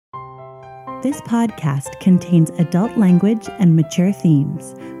This podcast contains adult language and mature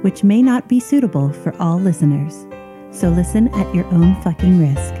themes, which may not be suitable for all listeners. So listen at your own fucking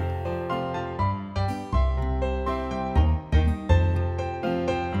risk.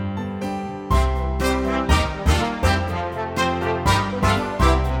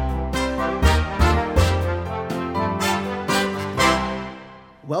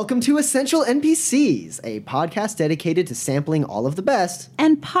 Welcome to Essential NPCs, a podcast dedicated to sampling all of the best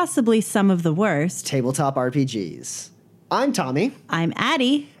And possibly some of the worst. tabletop RPGs. I'm Tommy, I'm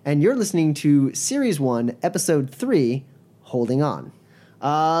Addie. and you're listening to Series 1, Episode 3, Holding On.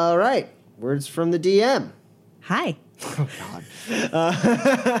 All right, words from the DM. Hi. Oh,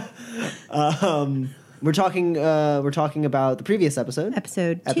 God. We're talking about the previous episode.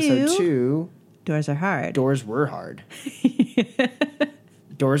 Episode 2. Episode 2, Doors are hard. Doors Were Hard.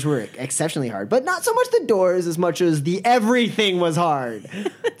 Doors were exceptionally hard, but not so much the doors as much as the everything was hard.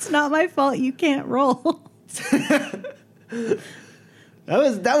 It's not my fault you can't roll. That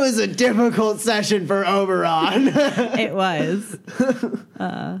was a difficult session for Oberon. It was.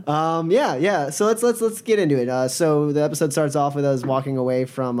 Yeah. So let's get into it. So the episode starts off with us walking away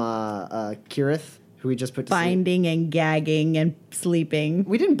from Kirith, who we just put to sleep. Binding and gagging and sleeping.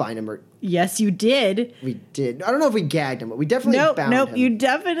 We didn't bind him, or Yes, you did. we did. I don't know if we gagged him, but we definitely bound him. You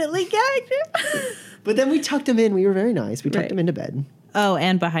definitely gagged him. But then we tucked him in. We were very nice. We tucked Right. him into bed Oh,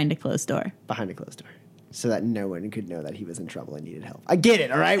 and behind a closed door. behind a closed door, so that no one could know that he was in trouble and needed help. I get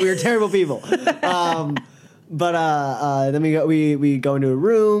it. All right, we were terrible people. But then we go into a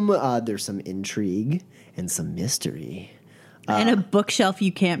room. There's some intrigue and some mystery. And a bookshelf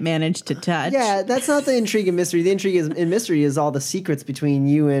you can't manage to touch. Yeah, that's not the intrigue and mystery. The intrigue and mystery is all the secrets between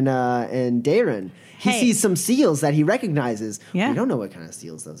you and Darren. He Hey. sees some seals that he recognizes. Yeah. We don't know what kind of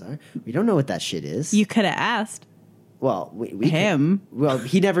seals those are. We don't know what that shit is. You could have asked. Well, we Him. Well,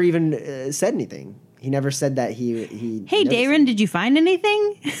 he never even said anything. He never said that he. Hey, noticed Darren, did you find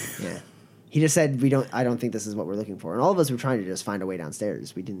anything? it. Yeah. He just said I don't think this is what we're looking for. And all of us were trying to just find a way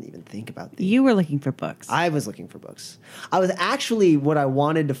downstairs. We didn't even think about the You were looking for books. I was looking for books. I was actually, what I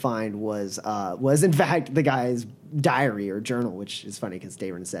wanted to find was in fact the guy's diary or journal, which is funny because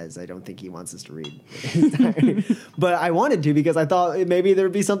Darren says I don't think he wants us to read his diary. But I wanted to because I thought maybe there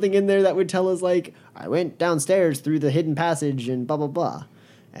would be something in there that would tell us, like, I went downstairs through the hidden passage and blah, blah, blah.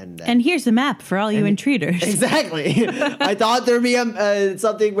 And here's a map for all you intruders. Exactly. I thought there'd be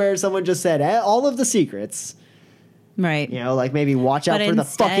something where someone just said all of the secrets. Right. You know, like maybe watch out But for the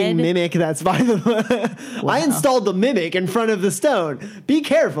instead- fucking mimic that's by the... I installed the mimic in front of the stone. Be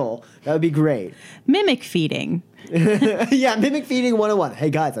careful. That would be great. Mimic feeding. Yeah, mimic feeding 101.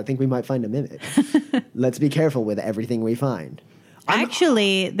 Hey, guys, I think we might find a mimic. Let's be careful with everything we find.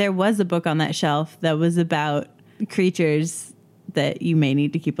 Actually, there was a book on that shelf that was about creatures that you may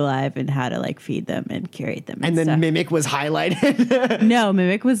need to keep alive and how to like feed them and curate them. And then stuff. mimic was highlighted. No,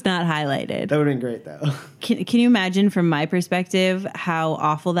 Mimic was not highlighted. That would have been great, though. Can you imagine from my perspective how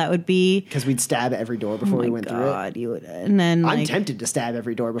awful that would be? Because we'd stab every door before we went through it. You would, and then I'm like, tempted to stab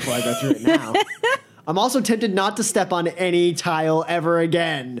every door before I go through it now. I'm also tempted not to step on any tile ever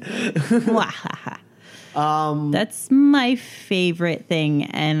again. That's my favorite thing,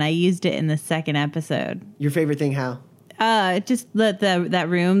 and I used it in the second episode. Your favorite thing, how? Just that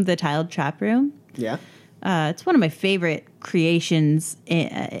room, the tiled trap room. Yeah? It's one of my favorite creations.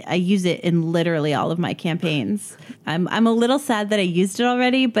 I use it in literally all of my campaigns. I'm a little sad that I used it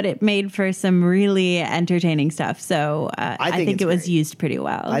already, but it made for some really entertaining stuff. So I think it's it was great. used pretty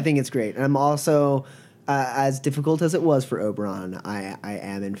well. I think it's great. And I'm also, as difficult as it was for Oberon, I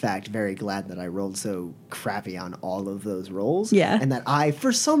am, in fact, very glad that I rolled so crappy on all of those rolls. Yeah. And that I,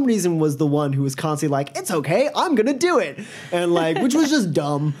 for some reason, was the one who was constantly like, it's okay, I'm going to do it. And, like, which was just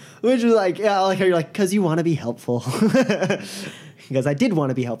dumb. Which was like, yeah, like, you're like, because you want to be helpful. Because I did want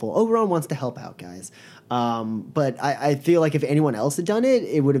to be helpful. Oberon wants to help out, guys. But I feel like if anyone else had done it,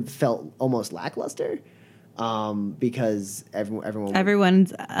 it would have felt almost lackluster. Because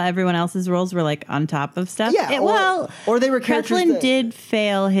Everyone else's roles were like on top of stuff. Yeah, or they were characters Kreslin that- did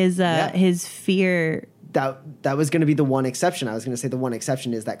fail his fear. that was going to be the one exception. I was going to say the one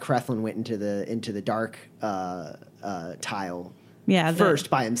exception is that Krethlin went into the dark tile first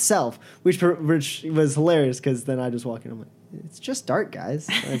by himself, which was hilarious because then I just walk in. I'm like, it's just dark, guys.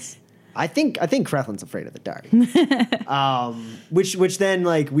 I think Krethlin's afraid of the dark. Which then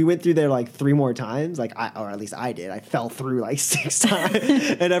like we went through there like 3 more times. Like or at least I did. I fell through like 6 times,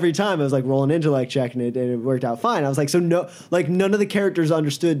 and every time I was like rolling intellect check, and it worked out fine. I was like, so no, like none of the characters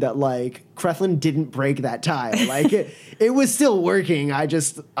understood that like Krethlin didn't break that tile. Like it was still working. I'm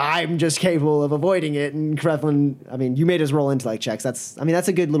just capable of avoiding it. And Krethlin, I mean, you made us roll intellect checks. That's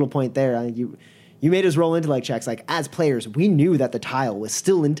a good little point there. You made us roll intellect checks. Like, as players, we knew that the tile was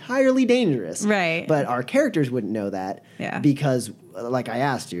still entirely dangerous. Right. But our characters wouldn't know that. Yeah. Because, like I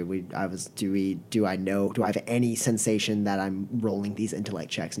asked you, do I have any sensation that I'm rolling these intellect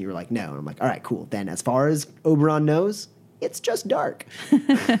checks? And you were like, no. And I'm like, all right, cool. Then as far as Oberon knows, it's just dark.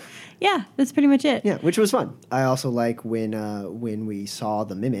 Yeah, that's pretty much it. Yeah, which was fun. I also like when we saw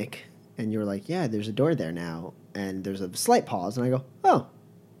the mimic, and you were like, yeah, there's a door there now. And there's a slight pause, and I go, oh,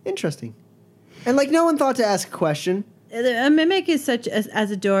 interesting. And like no one thought to ask a question. A mimic is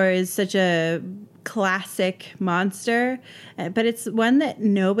as a door is such a classic monster, but it's one that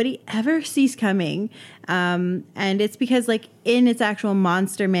nobody ever sees coming, and it's because like in its actual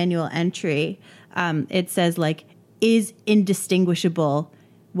monster manual entry, it says like is indistinguishable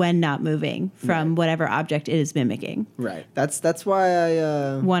when not moving from whatever object it is mimicking. Right. That's why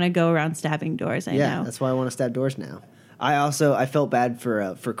I want to go around stabbing doors. I know. That's why I want to stab doors now. I felt bad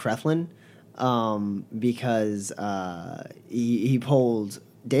for Krethlin. Because he pulled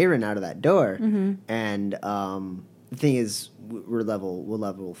Darren out of that door, and the thing is, we're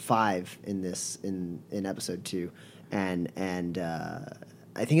level 5 in this in episode 2, and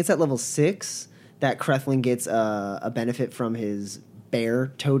I think it's at level 6 that Krethlin gets a benefit from his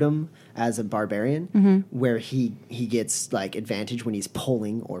bear totem as a barbarian, where he gets like advantage when he's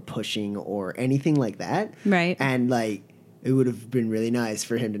pulling or pushing or anything like that, right? And like. It would have been really nice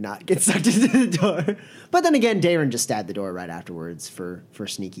for him to not get sucked into the door. But then again, Darren just stabbed the door right afterwards for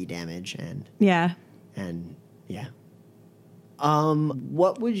sneaky damage and yeah.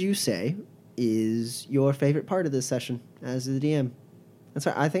 What would you say is your favorite part of this session as the DM? That's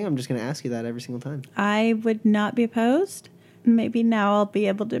right. I think I'm just going to ask you that every single time. I would not be opposed. Maybe now I'll be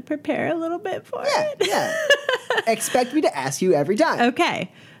able to prepare a little bit for it. Yeah. Expect me to ask you every time.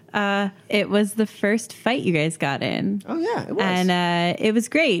 Okay. It was the first fight you guys got in. Oh, yeah, it was. And it was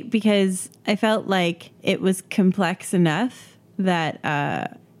great because I felt like it was complex enough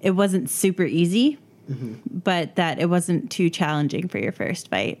that it wasn't super easy, but that it wasn't too challenging for your first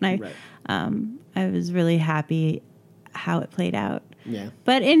fight. And I was really happy how it played out. Yeah.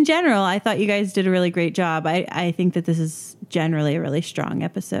 But in general, I thought you guys did a really great job. I think that this is generally a really strong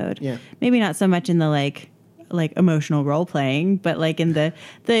episode. Yeah. Maybe not so much in the like emotional role playing, but like in the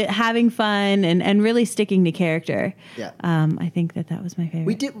having fun and really sticking to character. Yeah. I think that was my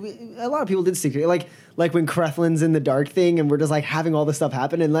favorite. A lot of people did stick to it. Like when Krethlin's in the dark thing and we're just like having all this stuff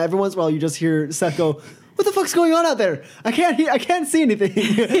happen, and every once in a while you just hear Seth go, what the fuck's going on out there? I can't see anything.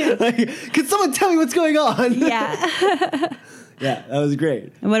 Like, can someone tell me what's going on? Yeah. Yeah, that was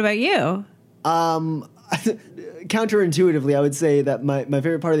great. And what about you? Counterintuitively, I would say that my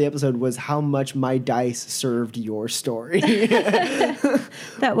favorite part of the episode was how much my dice served your story.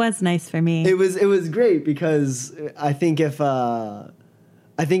 That was nice for me. It was great because I think if I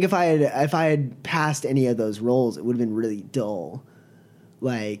had passed any of those rolls, it would have been really dull.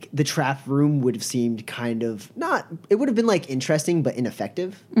 Like the trap room would have seemed kind of it would have been like interesting but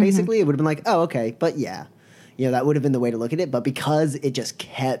ineffective. Basically, it would have been like, oh, okay, but yeah, that would have been the way to look at it. But because it just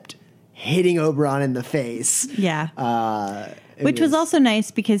kept hitting Oberon in the face. Yeah. Which was also nice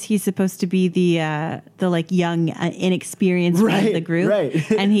because he's supposed to be the like young, inexperienced one of the group.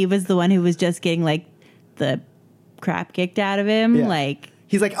 Right. And he was the one who was just getting like the crap kicked out of him. Yeah. Like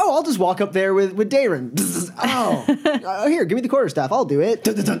he's like, oh, I'll just walk up there with Darren. Here, give me the quarterstaff. I'll do it.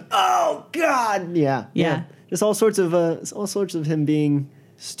 Oh God. Yeah. Just all sorts of him being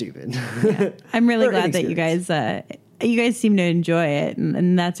stupid. Yeah. I'm really glad that you guys seem to enjoy it,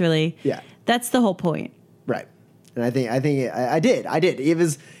 and that's really that's the whole point, right? And I think I did. It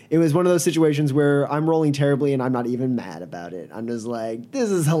was one of those situations where I'm rolling terribly and I'm not even mad about it. I'm just like, this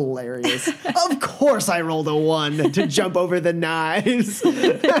is hilarious. Of course, I rolled a 1 to jump over the knives.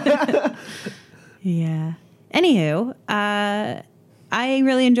 Yeah. Anywho, I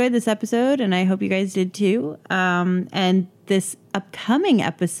really enjoyed this episode, and I hope you guys did too. And this upcoming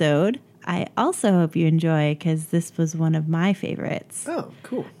episode, I also hope you enjoy because this was one of my favorites. Oh,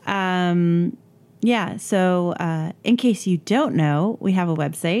 cool. Yeah, so in case you don't know, we have a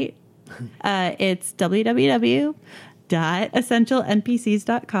website. It's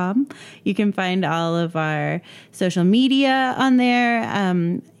www.essentialnpcs.com. You can find all of our social media on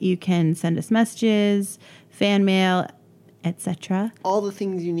there. You can send us messages, fan mail, etc. All the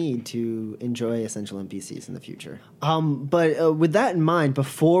things you need to enjoy Essential NPCs in the future. But with that in mind,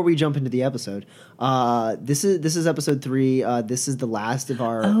 before we jump into the episode, this is episode 3. This is the last of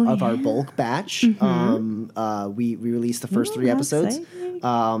our our bulk batch. We released the first 3 episodes.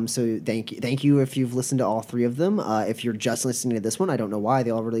 So thank you if you've listened to all 3 of them. If you're just listening to this one, I don't know why they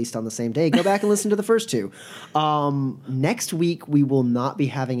all released on the same day. Go back and listen to the first 2. Next week we will not be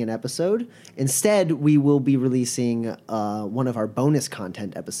having an episode. Instead, we will be releasing one of our bonus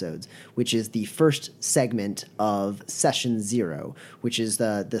content episodes, which is the first segment of Session 0, which is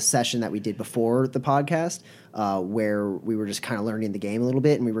the session that we did before the podcast, where we were just kind of learning the game a little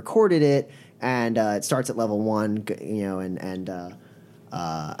bit, and we recorded it, and it starts at level 1, and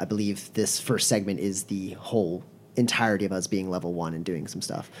I believe this first segment is the whole entirety of us being level 1 and doing some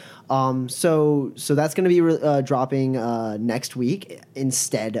stuff. So that's going to be dropping next week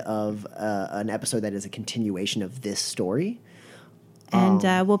instead of an episode that is a continuation of this story.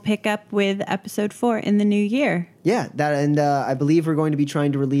 And we'll pick up with episode 4 in the new year. Yeah, I believe we're going to be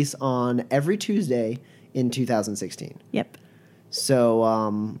trying to release on every Tuesday in 2016. Yep.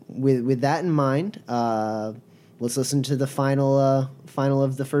 So with that in mind, let's listen to the final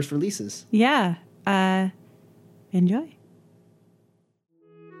of the first releases. Yeah. Enjoy.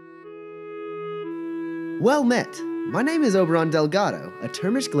 Well met. My name is Oberon Delgado, a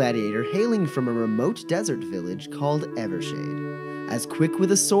Termish gladiator hailing from a remote desert village called Evershade. As quick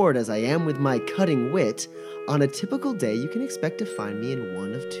with a sword as I am with my cutting wit, on a typical day you can expect to find me in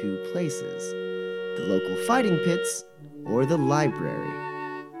one of 2 places: the local fighting pits or the library.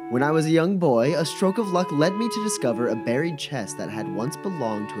 When I was a young boy, a stroke of luck led me to discover a buried chest that had once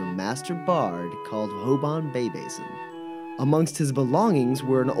belonged to a master bard called Hoban Baybasin. Amongst his belongings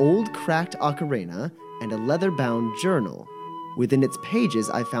were an old cracked ocarina and a leather-bound journal. Within its pages,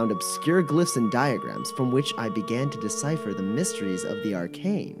 I found obscure glyphs and diagrams from which I began to decipher the mysteries of the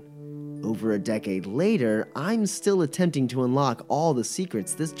arcane. Over a decade later, I'm still attempting to unlock all the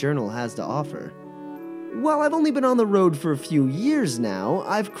secrets this journal has to offer. While I've only been on the road for a few years now,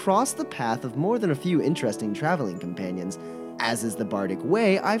 I've crossed the path of more than a few interesting traveling companions. As is the Bardic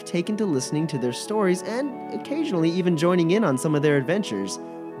way, I've taken to listening to their stories and occasionally even joining in on some of their adventures.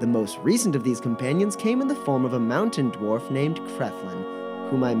 The most recent of these companions came in the form of a mountain dwarf named Kreflin,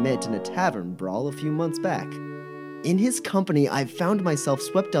 whom I met in a tavern brawl a few months back. In his company, I've found myself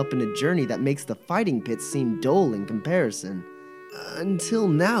swept up in a journey that makes the fighting pits seem dull in comparison. Until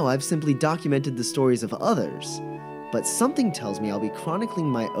now, I've simply documented the stories of others, but something tells me I'll be chronicling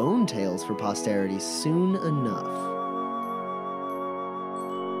my own tales for posterity soon enough.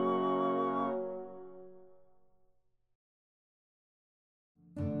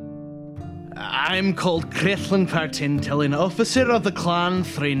 I'm called Crethlin Partintil, an officer of the clan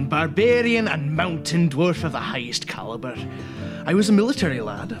Thrain, barbarian and mountain dwarf of the highest caliber. I was a military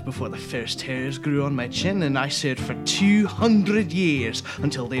lad before the first hairs grew on my chin, and I served for 200 years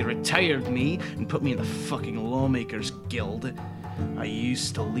until they retired me and put me in the fucking Lawmakers Guild. I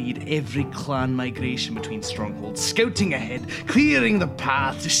used to lead every clan migration between strongholds, scouting ahead, clearing the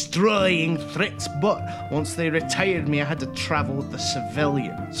path, destroying threats, but once they retired me, I had to travel with the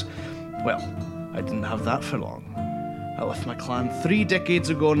civilians. Well, I didn't have that for long. I left my clan 3 decades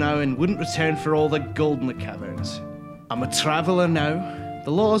ago now and wouldn't return for all the gold in the caverns. I'm a traveller now.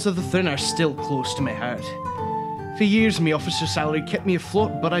 The laws of the Thrain are still close to my heart. For years, my officer salary kept me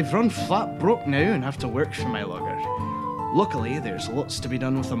afloat, but I've run flat broke now and have to work for my lugger. Luckily, there's lots to be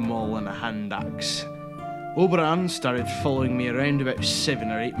done with a maul and a hand axe. Oberon started following me around about 7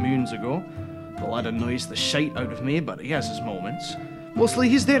 or 8 moons ago. The lad annoys the shite out of me, but he has his moments. Mostly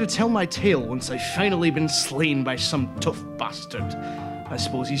he's there to tell my tale once I've finally been slain by some tough bastard. I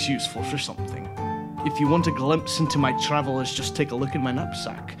suppose he's useful for something. If you want a glimpse into my travels, just take a look in my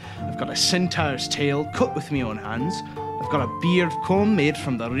knapsack. I've got a centaur's tail cut with my own hands. I've got a beard comb made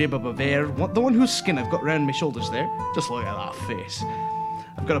from the rib of a bear, the one whose skin I've got round my shoulders there. Just look at that face.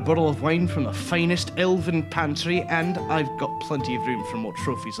 I've got a bottle of wine from the finest elven pantry, and I've got plenty of room for more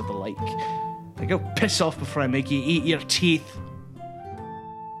trophies of the like. Now go piss off before I make you eat your teeth.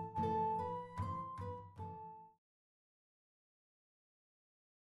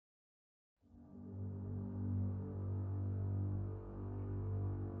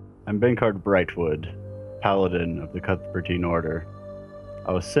 I'm Benkard Brightwood, Paladin of the Cuthbertine Order.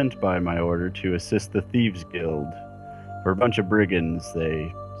 I was sent by my order to assist the Thieves Guild. For a bunch of brigands,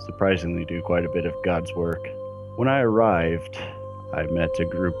 they surprisingly do quite a bit of God's work. When I arrived, I met a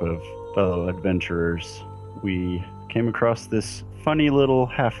group of fellow adventurers. We came across this funny little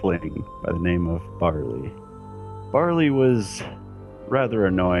halfling by the name of Barley. Barley was rather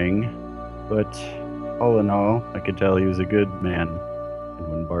annoying, but All in all, I could tell he was a good man. And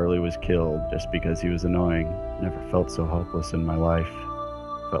when Barley was killed just because he was annoying, I never felt so helpless in my life.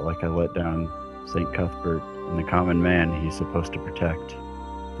 Felt like I let down St. Cuthbert and the common man he's supposed to protect,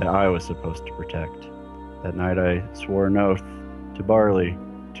 that I was supposed to protect. That night I swore an oath to Barley,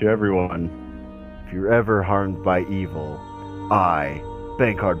 to everyone. If you're ever harmed by evil, I,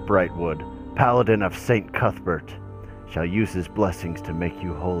 Bankard Brightwood, Paladin of St. Cuthbert, shall use his blessings to make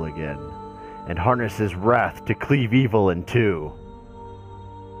you whole again, and harness his wrath to cleave evil in two.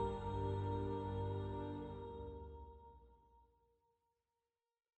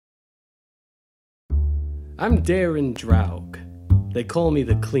 I'm Darren Draug. They call me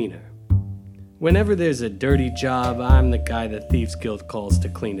the Cleaner. Whenever there's a dirty job, I'm the guy the Thieves Guild calls to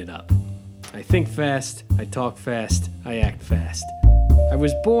clean it up. I think fast, I talk fast, I act fast. I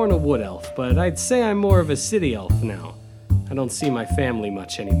was born a wood elf, but I'd say I'm more of a city elf now. I don't see my family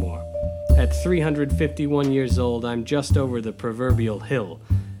much anymore. At 351 years old, I'm just over the proverbial hill,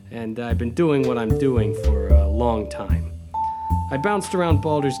 and I've been doing what I'm doing for a long time. I bounced around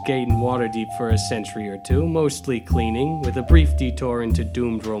Baldur's Gate and Waterdeep for a century or two, mostly cleaning, with a brief detour into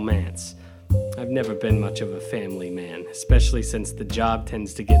doomed romance. I've never been much of a family man, especially since the job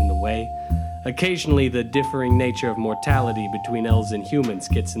tends to get in the way. Occasionally, the differing nature of mortality between elves and humans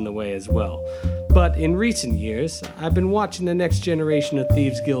gets in the way as well. But in recent years, I've been watching the next generation of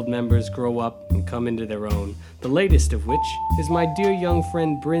Thieves Guild members grow up and come into their own, the latest of which is my dear young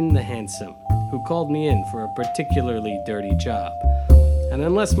friend Bryn the Handsome, who called me in for a particularly dirty job. And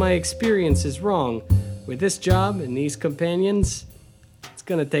unless my experience is wrong, with this job and these companions, it's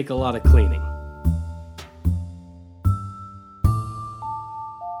gonna take a lot of cleaning.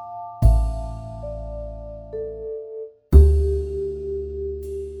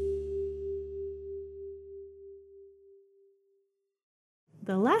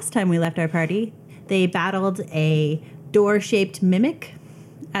 The last time we left our party, they battled a door-shaped mimic,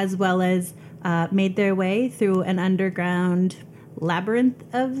 as well as made their way through an underground labyrinth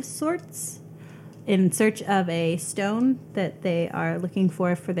of sorts in search of a stone that they are looking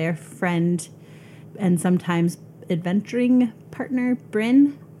for their friend and sometimes adventuring partner,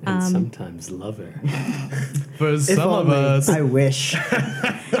 Bryn. And sometimes lover. For If some of only. us. I wish.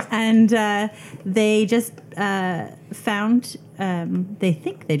 And they just found, they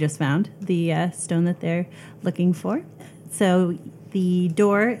think they just found the stone that they're looking for. So the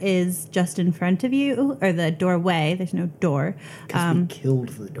door is just in front of you, or the doorway. There's no door. Because we killed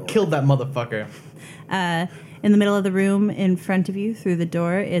the door. Killed that motherfucker. In the middle of the room, in front of you, through the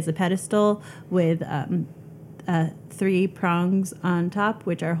door, is a pedestal with 3 prongs on top,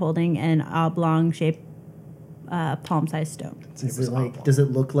 which are holding an oblong-shaped palm-sized stone. Does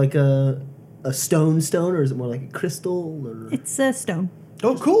it look like a stone, or is it more like a crystal, or It's a stone.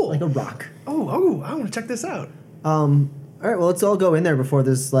 Oh, cool. like a rock? Oh, I want to check this out. All right, well, let's all go in there before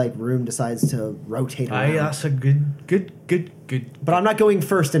this room decides to rotate around. That's a good. But I'm not going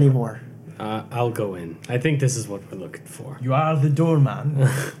first anymore. I'll go in. I think this is what we're looking for. You are the doorman.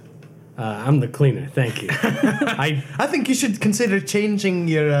 I'm the Cleaner, thank you. I think you should consider changing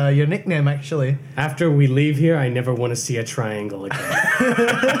your nickname, actually. After we leave here, I never want to see a triangle again.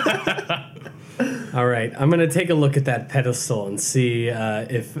 All right, I'm going to take a look at that pedestal and see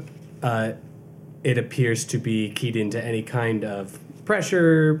if it appears to be keyed into any kind of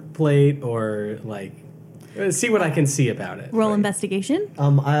pressure plate or, see what I can see about it. Roll investigation.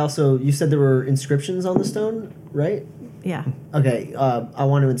 You said there were inscriptions on the stone, right? Yeah. Okay, I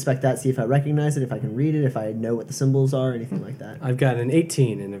want to inspect that, see if I recognize it, if I can read it, if I know what the symbols are, anything like that. I've got an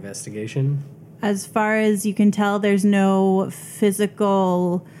 18 in investigation. As far as you can tell, there's no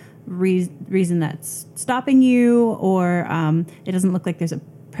physical reason that's stopping you, or it doesn't look like there's a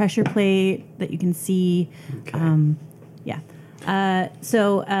pressure plate that you can see. Okay.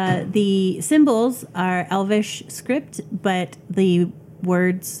 So the symbols are Elvish script, but the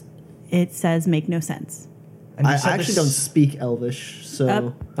words, it says, make no sense. And you I said actually this- don't speak Elvish,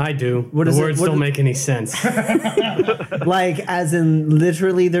 so... I do. What The is it- words what don't is- make any sense. as in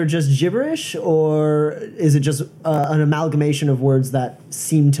literally they're just gibberish, or is it just an amalgamation of words that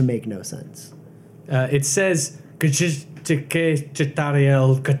seem to make no sense? It says, and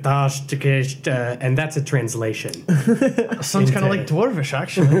that's a translation. Sounds kind of like Dwarvish,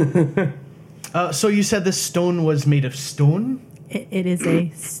 actually. So you said this stone was made of stone? It is a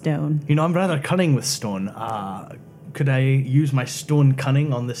stone. You know, I'm rather cunning with stone. Could I use my stone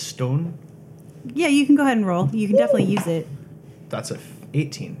cunning on this stone? Yeah, you can go ahead and roll. You can definitely use it. That's a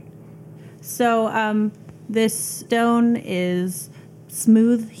 18. So this stone is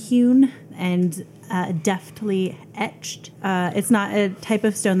smooth hewn, and deftly etched. It's not a type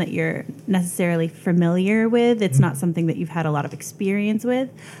of stone that you're necessarily familiar with. It's not something that you've had a lot of experience with,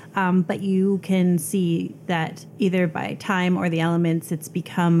 but you can see that either by time or the elements, it's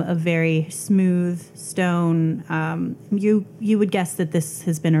become a very smooth stone. You would guess that this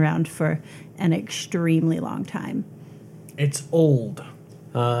has been around for an extremely long time. It's old.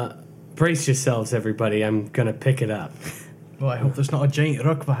 Brace yourselves, everybody. I'm gonna pick it up. Well, I hope there's not a giant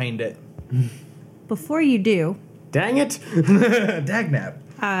rock behind it. Before you do, Dang it! Dagnap.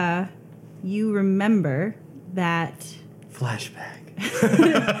 you remember that Flashback.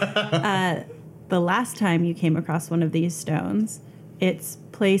 the last time you came across one of these stones, its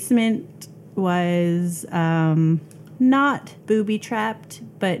placement was not booby-trapped,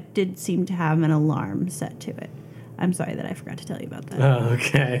 but did seem to have an alarm set to it. I'm sorry that I forgot to tell you about that. Oh,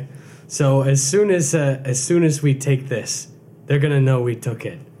 okay. So as soon as we take this, they're gonna know we took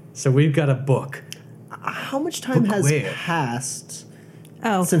it. So we've got a book. How much time Book has where? passed?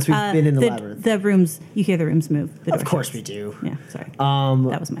 Oh, Since we've been in the labyrinth. The rooms, you hear the rooms move. The Of door course shuts. we do. Yeah, sorry.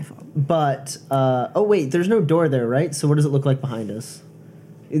 That was my fault. But oh wait, there's no door there, right? So what does it look like behind us?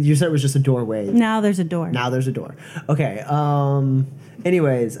 You said it was just a doorway. Now there's a door. Now there's a door. Okay.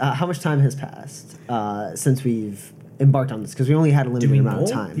 Anyways, how much time has passed since we've embarked on this? Because we only had a Do limited we amount know? of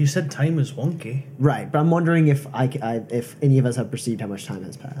time. You said time is wonky. Right, but I'm wondering if if any of us have perceived how much time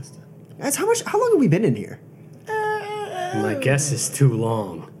has passed. Guys, how long have we been in here? My guess is too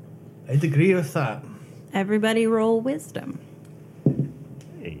long. I'd agree with that. Everybody roll wisdom.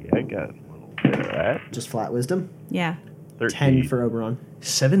 Hey, I got a little bit of that. Just flat wisdom. Yeah. 13. 10 for Oberon.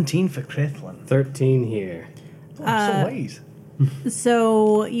 17 for Crethlin. 13 here. Oh, so wise.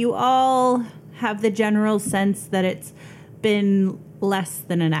 So you all have the general sense that it's been less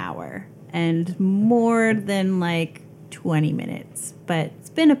than an hour and more than like 20 minutes, but it's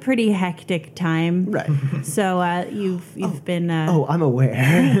been a pretty hectic time. Right. So you've been Oh, I'm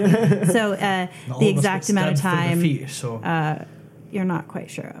aware. so All the of us exact get amount of stabbed through time the feet, so you're not quite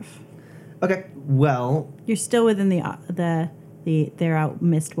sure of. Okay. Well, You're still within the they're out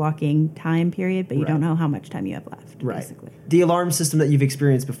mist walking time period, but you don't Right. know how much time you have left. right. Basically. The alarm system that you've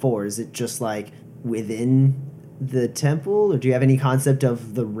experienced before, is it just like within the temple, or do you have any concept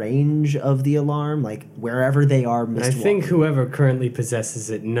of the range of the alarm, like wherever they are mist I think walking? whoever currently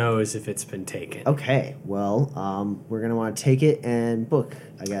possesses it knows if it's been taken. Okay. Well, we're gonna want to take it and book,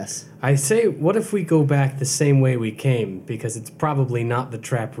 I guess. I say, what if we go back the same way we came? Because it's probably not the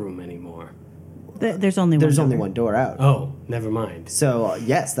trap room anymore. There's only There's one only door. one door out. Oh, never mind. So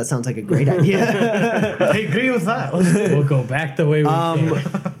yes, that sounds like a great idea. I agree with that. Let's do it. We'll go back the way we came.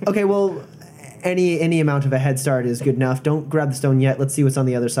 Okay, well, any amount of a head start is good enough. Don't grab the stone yet. Let's see what's on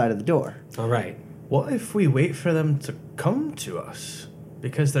the other side of the door. All right. What if we wait for them to come to us?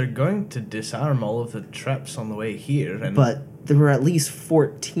 Because they're going to disarm all of the traps on the way here, and But there were at least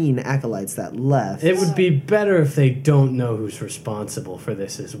 14 acolytes that left. It would be better if they don't know who's responsible for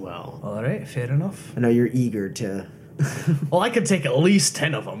this as well. all right, fair enough. I know you're eager to. Well, I could take at least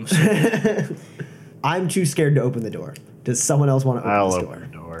 10 of them. So. I'm too scared to open the door. Does someone else want to open I'll this open door?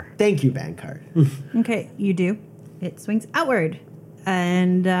 the door. Thank you, Bankard. Okay, you do. It swings outward,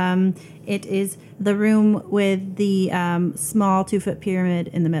 and it is the room with the small 2-foot pyramid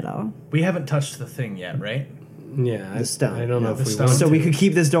in the middle. We haven't touched the thing yet, right? Yeah, The stone. I don't know Yeah, if the we stone. want So to. we could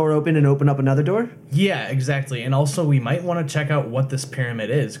keep this door open and open up another door? Yeah, exactly. And also, we might want to check out what this pyramid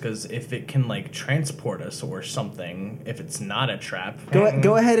is, because if it can, like, transport us or something, if it's not a trap.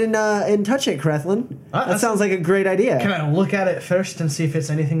 Go ahead and touch it, Crethlin. That that's- sounds like a great idea. Can I look at it first and see if it's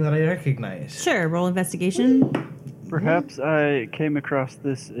anything that I recognize? Sure, roll investigation. Perhaps I came across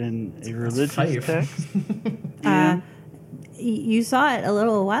this in a religious 5. text. You saw it a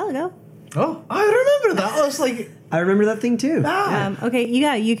little while ago. Oh, I remember that. I was like, I remember that thing too. Okay,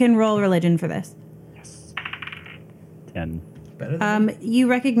 you can roll religion for this. 10. better than You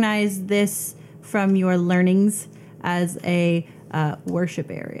recognize this from your learnings as a worship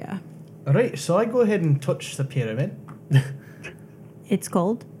area. All right, so I go ahead and touch the pyramid. It's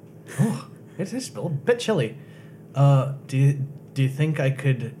cold. It is a bit chilly. Do you think I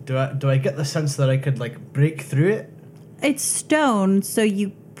could? Do I get the sense that I could like break through it? It's stone, so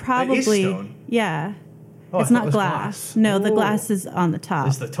you probably stone? yeah. Oh, I It's thought not it was glass. No, the Oh. glass is on the top.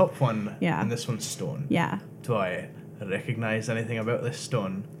 Is the top one? Yeah. And this one's stone. Yeah. Do I recognize anything about this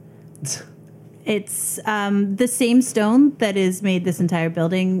stone? It's the same stone that is made this entire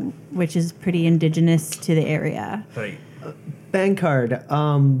building, which is pretty indigenous to the area. Right. Bankard,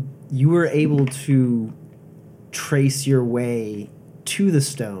 you were able to trace your way to the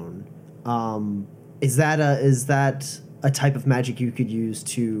stone. Is that a type of magic you could use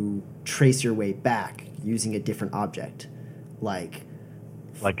to trace your way back using a different object, like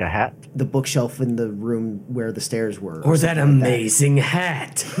Like a hat? the bookshelf in the room where the stairs were. Or that something like amazing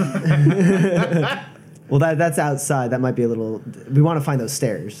hat. Well, that's outside. That might be a little. We want to find those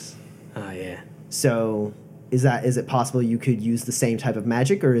stairs. Oh, yeah. So, is it possible you could use the same type of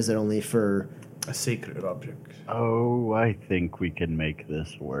magic, or is it only for? A sacred object. Oh, I think we can make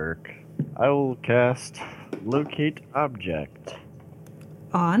this work. I will cast Locate Object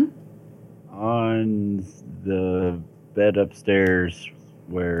On? on the bed upstairs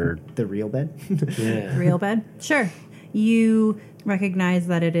where... The real bed? Yeah. Real bed? Sure. You recognize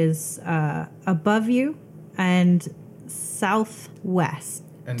that it is above you and southwest.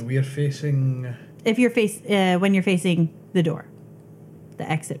 And we are facing... If you're when you're facing the door, the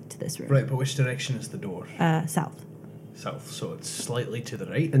exit to this room. Right, but which direction is the door? South. South, so it's slightly to the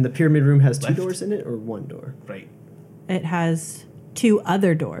right. And the pyramid room has two Left. doors in it, or one door, Right. It has 2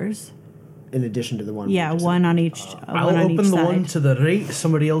 other doors. in addition to the one? Yeah, we just one on each. I'll one on open each the side. one to the right.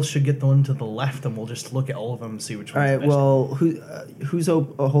 Somebody else should get the one to the left, and we'll just look at all of them and see which All one's right. the best. Well, who's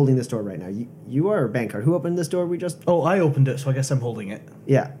holding this door right now? You are, or Bankard? Who opened this door? We just. Oh, I opened it, so I guess I'm holding it.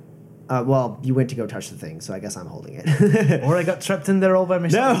 Yeah. Well, you went to go touch the thing, so I guess I'm holding it. Or I got trapped in there all by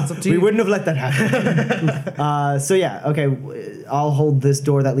myself. No, It's up to we you. wouldn't have let that happen. So yeah, okay. I'll hold this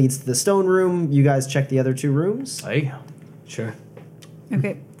door that leads to the stone room. You guys check the other 2 rooms. Aye. Sure.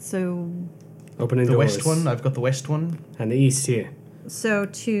 Okay, so Opening The doors. west one. I've got the west one. And the east here.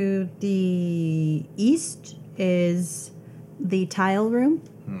 to the east is the tile room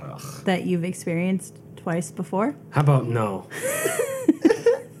Ugh. that you've experienced twice before, How about no?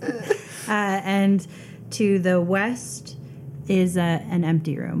 and to the west is an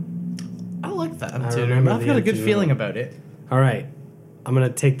empty room. I like that I empty room. remember I've the got a good empty feeling room. about it. All right. I'm going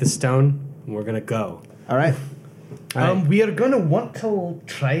to take the stone, and we're going to go. All right. All right. We are going to want to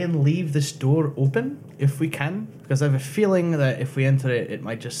try and leave this door open if we can, because I have a feeling that if we enter it, it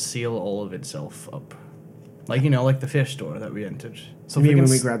might just seal all of itself up. Like, like the first door that we entered. So You if mean when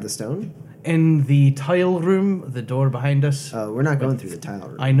can we s- grab the stone? in the tile room, the door behind us. We're not going through the tile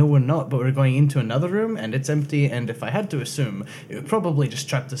room. I know we're not, but we're going into another room, and it's empty. And if I had to assume, it would probably just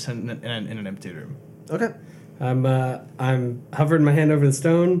trap us in an empty room. Okay. I'm hovering my hand over the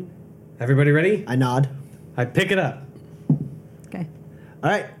stone. Everybody ready? I nod. I pick it up. Okay. All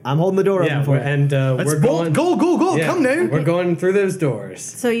right. I'm holding the door Yeah, open for you. and Let's we're bolt. going. Go! Yeah, Come now. We're going through those doors.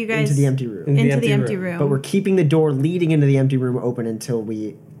 So you guys Into the empty room. into the empty room. But we're keeping the door leading into the empty room open until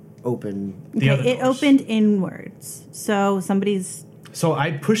we open. The other it doors. opened inwards. So somebody's So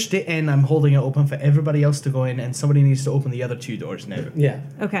I pushed it in. I'm holding it open for everybody else to go in, and somebody needs to open the other 2 doors now. Yeah,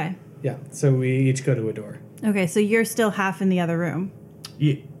 okay. yeah. So we each go to a door. Okay, so you're still half in the other room.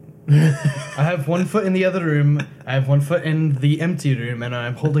 Yeah. I have 1 foot in the other room. I have 1 foot in the empty room, and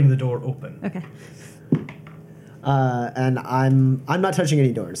I'm holding the door open. Okay. And I'm not touching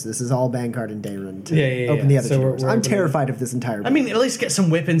any doors. This is all Bankard and Dayrun to Yeah, open the other So 2 we're doors. I'm opening- terrified of this entire. I mean, at least get some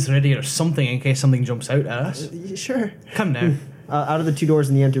weapons ready or something in case something jumps out at us. Sure. Come now. Out of the 2 doors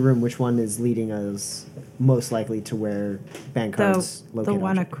in the empty room, which one is leading us most likely to where Bankard's The located?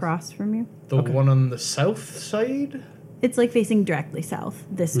 one across from you. The one on the south side? It's like facing directly south,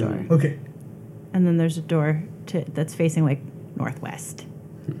 this door. Okay. And then there's a door that's facing like northwest.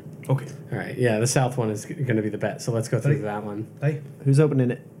 Okay. All right. Yeah, the south one is going to be the bet. So let's go through Right. that one. Aye. Who's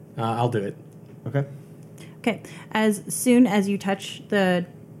opening it? I'll do it. Okay. Okay. As soon as you touch the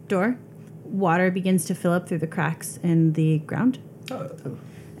door, water begins to fill up through the cracks in the ground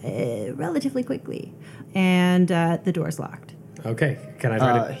relatively quickly. And the door's locked. Okay. Can I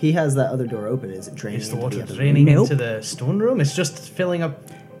try to? He has that other door open. Is it draining? Is the into water other draining Nope. into the stone room? It's just filling up.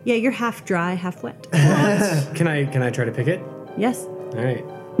 Yeah, you're half dry, half wet. Can I try to pick it? Yes. All right.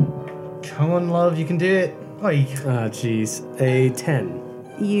 Come on, love, you can do it. Oi. Jeez. A 10.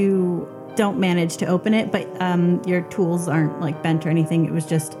 You don't manage to open it, but your tools aren't like bent or anything. It was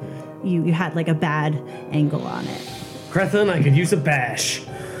just you had like a bad angle on it. Crethlin, I could use a bash.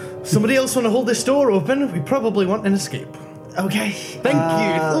 Somebody else want to hold this door open? We probably want an escape. Okay. Thank you.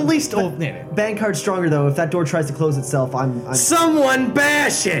 At least open it. Bankard's stronger though. If that door tries to close itself, I'm Someone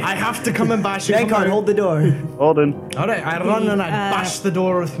bash it! I have to come and bash it. Bankard, hold the door. Holden. Alright, I run and I bash the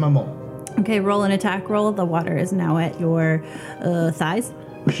door with my mom. Okay, roll an attack roll. The water is now at your thighs.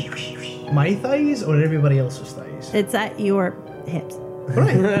 My thighs or everybody else's thighs? It's at your hips.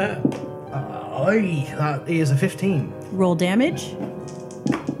 Right. Aye, that is a 15. Roll damage.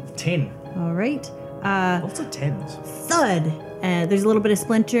 10. All right. Lots of 10s. Thud. There's a little bit of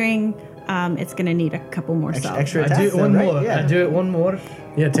splintering. It's going to need a couple more cells. Extra I attack. do it one right? more. Yeah. I do it one more.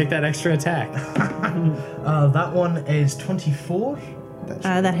 Yeah, take that extra attack. That one is 24.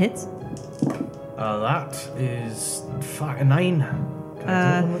 That hits. That is 9. Can I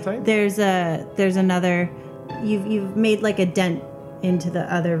do it one more time? There's another. You've made like a dent into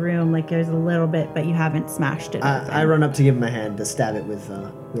the other room. Like there's a little bit, but you haven't smashed it. I run up to give him a hand to stab it with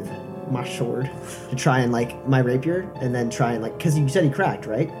my sword to try and like my rapier, and then try and like because you said he cracked,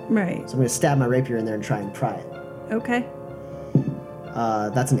 right? Right. So I'm gonna stab my rapier in there and try and pry it. Okay.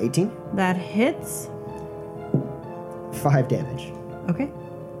 That's an 18. That hits. 5 damage. Okay.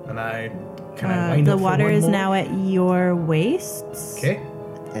 And can I wind The up for water one is more? now at your waist. Okay.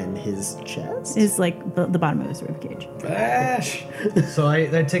 And his chest. Is like the bottom of his rib cage. Bash. So I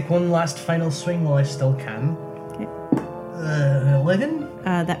take one last final swing while I still can. Okay. 11.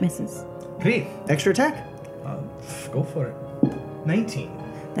 That misses. Great. Extra attack. Go for it. 19.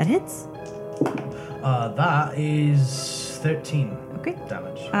 That hits. That is 13 Okay.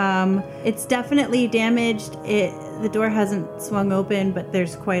 damage. It's definitely damaged. The door hasn't swung open, but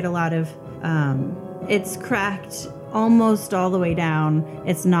there's quite a lot of. It's cracked almost all the way down.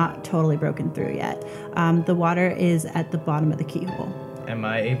 It's not totally broken through yet. The water is at the bottom of the keyhole. Am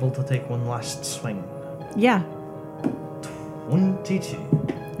I able to take one last swing? Yeah, 22.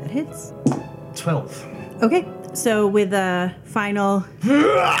 that hits. 12. Okay, so with a final,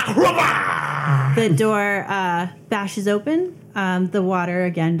 the door bashes open. The water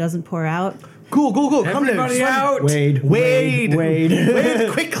again doesn't pour out. Go, come Everybody out! Wade. Wade.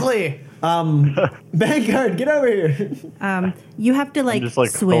 Wade. Quickly. Vanguard, get over here. You have to I'm like just like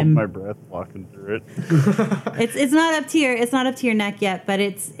hold swim. my breath walking through it. It's not up to your neck yet, but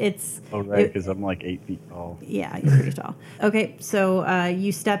it's Oh right, because I'm like 8 feet tall. yeah, you're pretty tall. Okay, so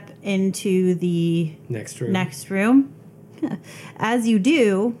you step into the Next room. next room. As you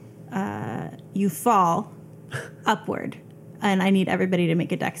do, you fall upward, and I need everybody to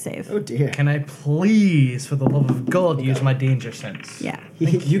make a dex save. Oh dear. Can I please, for the love of God, use my danger sense? Yeah.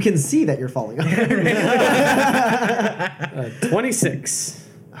 You can see that you're falling. 26.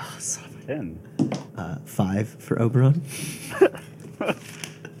 10. 5 for Oberon.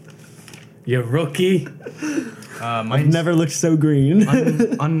 You rookie. Mine's Never looked so green.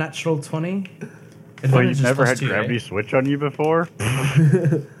 unnatural 20. Oh, Advantage you've is never had +2, gravity right? switch on you before?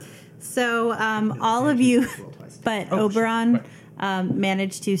 So all of you, but Oh, Oberon, right.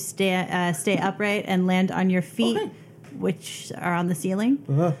 managed to stay upright and land on your feet, which are on the ceiling.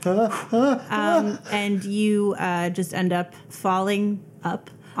 And you just end up falling up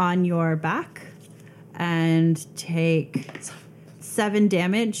on your back and take 7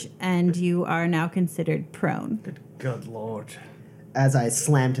 damage, and you are now considered prone. Good Lord. As I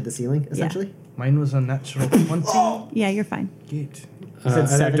slam to the ceiling, essentially. Mine was unnatural 20. Yeah, you're fine. Good. said Are there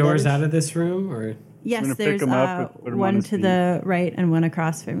 7 doors damage? out of this room, or Yes, gonna pick there's him up and put him on one his to feet. the right and one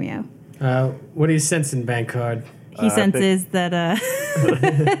across from you. what are you sensing, Bankard? He senses that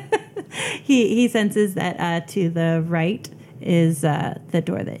he senses that to the right is the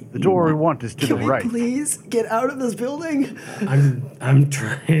door that The door we want is to the right. Please get out of this building. I'm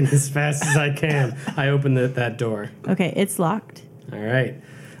trying as fast as I can. I open that door. Okay, it's locked All right.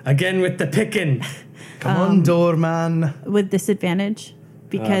 Again with the picking. Come on, doorman. with disadvantage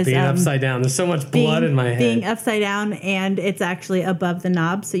because Being upside down. There's so much blood in my head. being upside down, and it's actually above the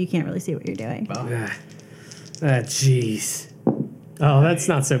knob, so you can't really see what you're doing. Jeez. Oh, that's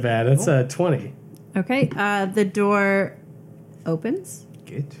not so bad. That's 20. Okay, the door opens.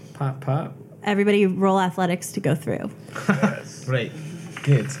 Good. Pop, pop. Everybody roll athletics to go through Right.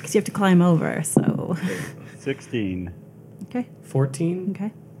 Good. because you have to climb over. So 16. okay, 14.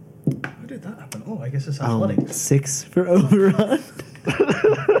 okay. How did that happen? Oh, I guess it's athletics. 6 for Oberon.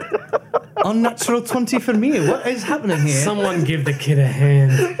 Unnatural 20 for me. What is happening here? Someone give the kid a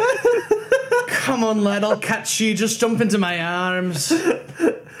hand. Come on, lad. I'll catch you. Just jump into my arms.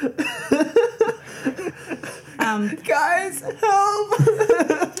 Guys, help!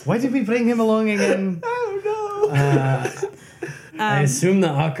 Why did we bring him along again? Oh I assume the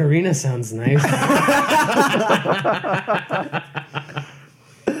ocarina sounds nice.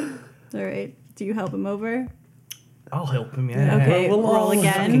 All right. Do you help him over? I'll help him, yeah. Okay, We'll roll all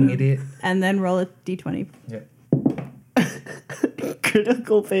again. Fucking idiot. And then roll a d20. Yeah. no.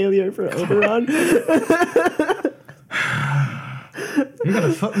 Critical failure for Oberon. You're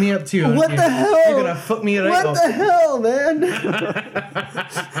gonna fuck me up too. aren't What you? the hell? You're gonna fuck me right What up. the hell, man?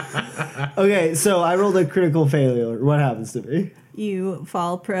 Okay, so I rolled a critical failure. What happens to me? You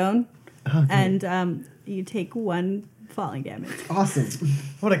fall prone, and you take 1 falling damage. Awesome.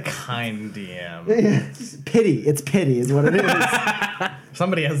 What a kind DM. Pity. It's pity is what it is.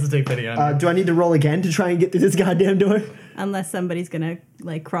 Somebody has to take pity on you. Do I need to roll again to try and get through this goddamn door? Unless somebody's gonna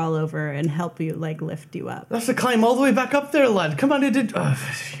like crawl over and help you, like lift you up. I have to climb all the way back up there, lad. Come on,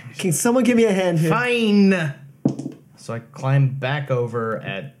 Can someone give me a hand here? Fine. So I climb back over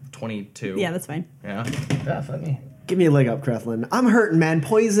at 22. Yeah, that's fine. Yeah. Yeah, fuck me. Give me a leg up, Krethlin. I'm hurting, man.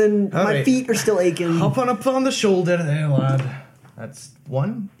 Poison. All My right. feet are still aching. Hop on up on the shoulder there, lad. That's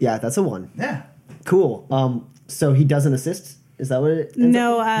 1. Yeah, that's a 1. Yeah. Cool. So he doesn't assist? Is that what it ends up?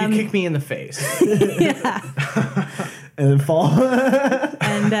 No, You kick me in the face. And then fall?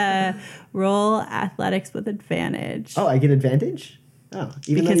 and roll athletics with advantage. Oh, I get advantage? Oh,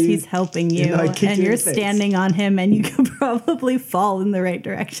 even because though you- he's helping you, even though I kicked and you in you're the face. standing on him, and you could probably fall in the right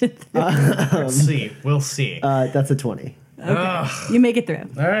direction. Let's see. We'll see. That's a 20. You make it through.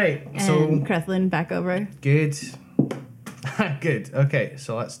 All right. And So Krethlin back over. good. Good. Okay.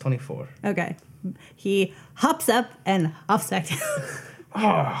 So that's 24. Okay. He hops up and hops back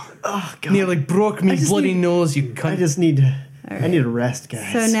down. Nearly broke me just bloody need- nose, you I cunt. just need I need a rest,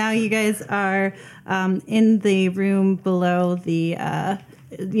 guys. So now you guys are in the room below the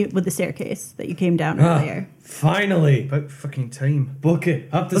with the staircase that you came down earlier. Finally. About fucking time. Book it.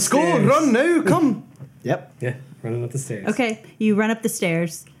 Up the Let's stairs. go. Run now. Come. Yep. Yeah, running up the stairs. Okay, you run up the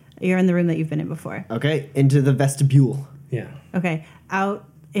stairs. You're in the room that you've been in before. Okay, into the vestibule. Yeah. Okay, out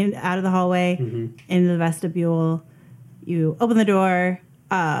of the hallway, into the vestibule. You open the door.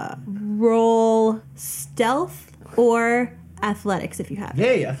 Roll stealth or athletics if you have. it.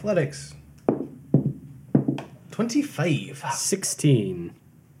 Yay, athletics. 25. 16.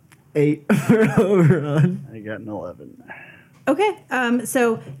 8 for overrun. I got an 11. Okay,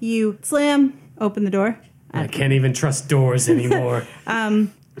 so you slam open the door. I can't even trust doors anymore.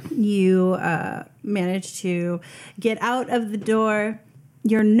 You manage to get out of the door.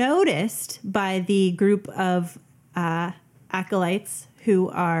 You're noticed by the group of acolytes who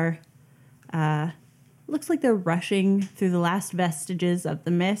are, looks like they're rushing through the last vestiges of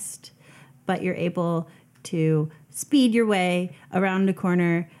the mist, but you're able to speed your way around a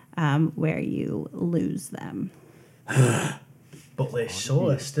corner where you lose them. But they saw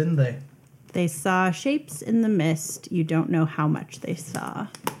us, didn't they? They saw shapes in the mist. You don't know how much they saw.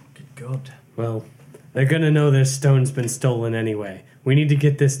 Good God. Well, they're gonna know their stone's been stolen anyway. We need to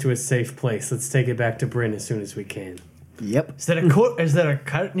get this to a safe place. Let's take it back to Bryn as soon as we can. Yep. Is there a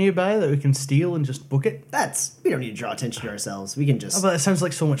cart nearby that we can steal and just book it? We don't need to draw attention to ourselves. We can just. Oh, but that sounds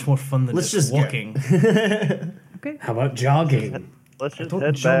like so much more fun than Let's just just go. walking. Okay. How about jogging? Let's just don't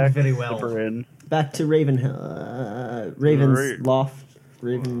head jog back very to well. Bryn. Back to Raven's Right. loft.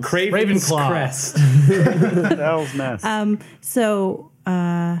 Raven's. Craven's Ravenclaw. Crest. Owl's Nest.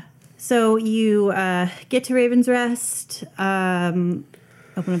 So you get to Raven's Rest, open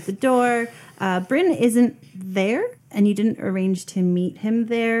up the door. Bryn isn't there, and you didn't arrange to meet him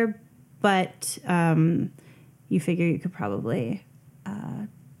there, but you figure you could probably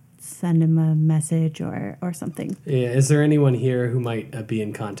send him a message or something. Yeah, is there anyone here who might be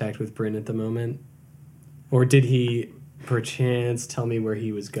in contact with Bryn at the moment? Or did he perchance tell me where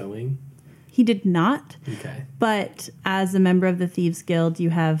he was going? He did not, Okay. but as a member of the Thieves Guild, you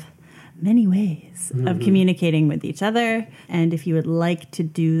have many ways of communicating with each other, and if you would like to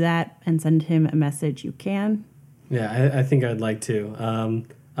do that and send him a message, you can. Yeah, I think I'd like to. I'm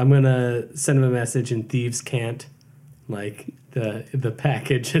gonna send him a message in Thieves Can't. Like the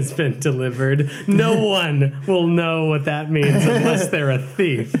package has been delivered. No one will know what that means unless they're a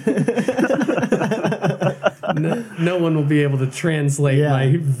thief. No one will be able to translate Yeah. my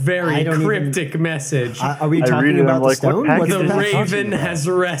I very don't cryptic message. Are we I talking read it, I'm about the like, what stone? package What's The is the that? package? raven has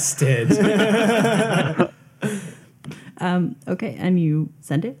rested. Okay, and you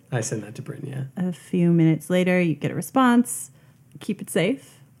send it. I send that to Bryn, yeah. A few minutes later, you get a response. Keep it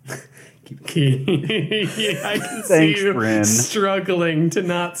safe. Yeah, I can Thanks, see you Bryn. struggling to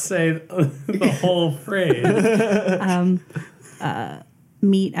not say the whole phrase.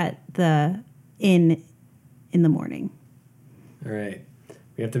 Meet at the inn in the morning. All right.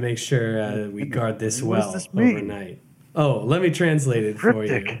 We have to make sure we guard this What does well this mean? overnight. Oh, let me translate it for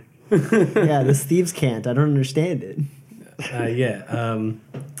Cryptic. you. Yeah, this thieves can't. I don't understand it.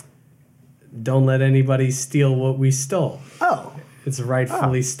 Don't let anybody steal what we stole. Oh, It's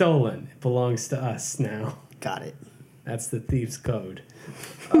rightfully stolen. It belongs to us now. got it. That's the thief's code.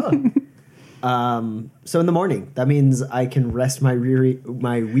 So in the morning, that means I can rest my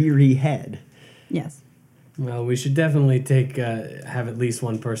weary head. Yes. Well, we should definitely have at least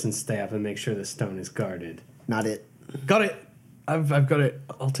one person stay up and make sure the stone is guarded. Not it. Got it. I've got it.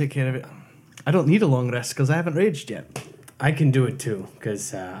 I'll take care of it. I don't need a long rest because I haven't raged yet. I can do it too,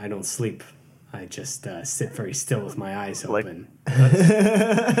 because I don't sleep. I just sit very still with my eyes Like- open.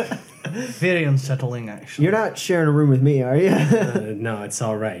 Very unsettling, actually. You're not sharing a room with me, are you? No, it's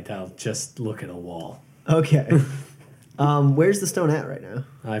all right. I'll just look at a wall. Okay. Where's the stone at right now?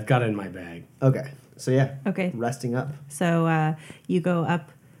 I've got it in my bag. Okay. So yeah. Okay. Resting up. So you go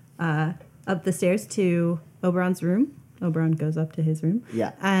up the stairs to Oberon's room. Oberon goes up to his room.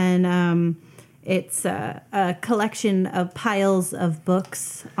 Yeah. And it's a collection of piles of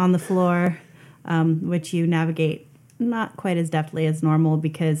books on the floor, which you navigate not quite as deftly as normal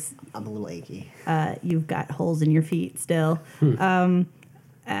because I'm a little achy. you've got holes in your feet still. And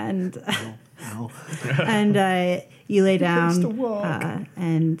Ow. and you lay down to walk.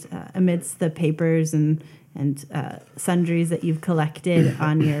 and amidst the papers and sundries that you've collected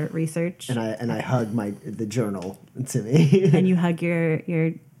on your research, And I hug the journal to me. and you hug the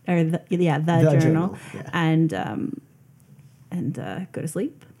The journal, journal, yeah. and go to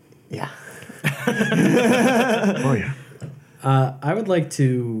sleep. Yeah. Oh yeah. I would like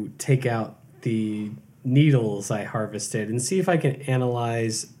to take out the needles I harvested and see if I can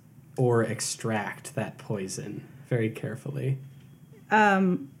analyze or extract that poison very carefully.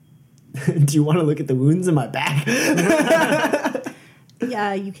 Do you want to look at the wounds in my back?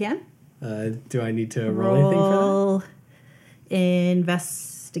 Yeah, you can Do I need to roll anything for roll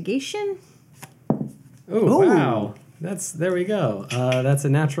investigation. that? Oh, wow. There we go. That's a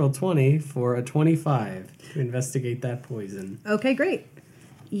natural 20 for a 25 to investigate that poison. Okay, great.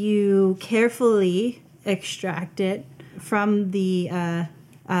 You carefully extract it from the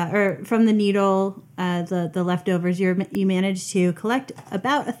from the needle, the leftovers. You manage to collect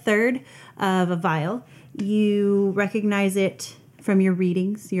about a third of a vial. You recognize it from your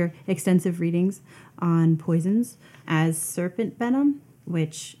readings, your extensive readings on poisons, as serpent venom,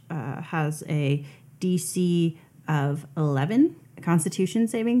 which has a DC of 11, a Constitution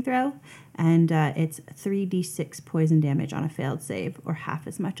saving throw, and it's 3d6 poison damage on a failed save, or half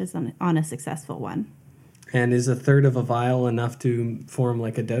as much as on a successful one. And is a third of a vial enough to form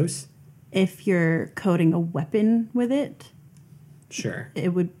like a dose? If you're coating a weapon with it, Sure. it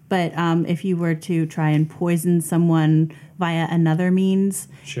would. But if you were to try and poison someone via another means,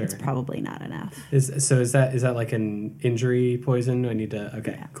 Sure. it's probably not enough. Is that like an injury poison? I need to.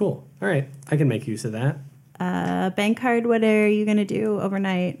 Okay, Yeah. cool. All right, I can make use of that. Bankard, what are you gonna do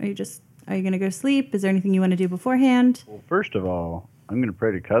overnight? Are you gonna go to sleep? Is there anything you want to do beforehand? Well, first of all, I'm gonna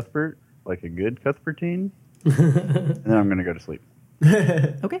pray to Cuthbert like a good Cuthbertine, and then I'm gonna go to sleep.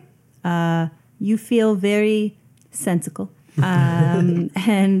 Okay. You feel very sensible. And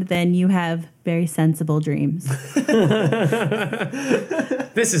then you have very sensible dreams.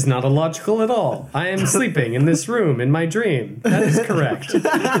 This is not illogical at all. I am sleeping in this room in my dream. That is correct.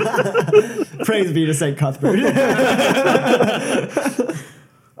 Praise be to Saint Cuthbert.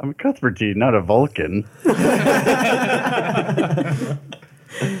 I'm a Cuthbertine, not a Vulcan.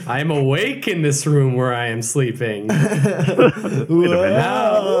 I am awake in this room where I am sleeping. Wait a minute.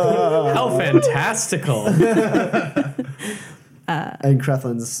 How fantastical. And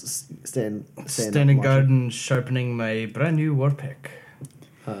Crethlin's Standing guard and sharpening my brand new war pick.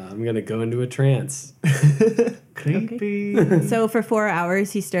 I'm going to go into a trance. Creepy. So for 4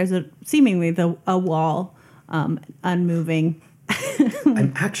 hours, he stares at seemingly a wall, unmoving.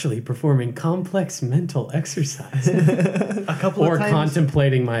 I'm actually performing complex mental exercise. A couple Or of times.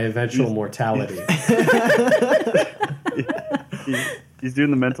 contemplating my eventual mortality. He's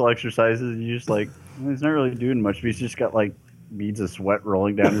doing the mental exercises. And you just like, he's not really doing much, but he's just got like beads of sweat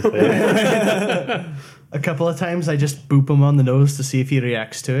rolling down his face. A couple of times I just boop him on the nose to see if he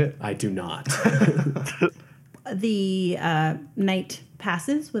reacts to it. I do not. The night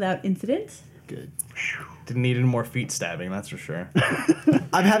passes without incident. Good. Didn't need any more feet stabbing, that's for sure.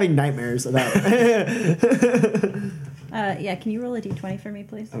 I'm having nightmares about. Yeah, can you roll a d20 for me,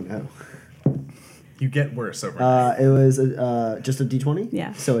 please? Oh no. You get worse over It was just a d20.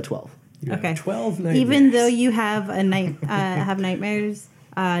 Yeah. So a 12. You have Okay. 12 nightmares. Even though you have have nightmares,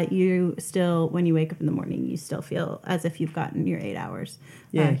 you still, when you wake up in the morning, you still feel as if you've gotten your 8 hours.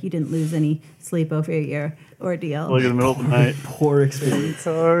 Yeah. You didn't lose any sleep over your ordeal. Like in the middle of the night. Poor experience.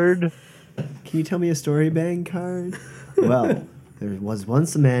 Card. Can you tell me a story, Bankard? Well, there was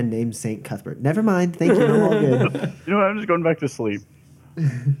once a man named Saint Cuthbert. Never mind. Thank you. I'm all good. You know what? I'm just going back to sleep.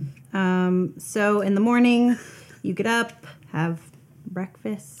 So in the morning, you get up, have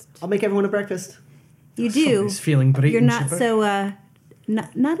breakfast. I'll make everyone a breakfast. You do. He's feeling great. You're and not chipper. so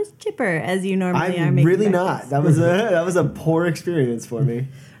not as chipper as you normally are. I'm making really breakfast. not. That was a poor experience for me.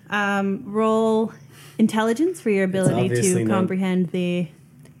 Roll intelligence for your ability obviously to not- comprehend the.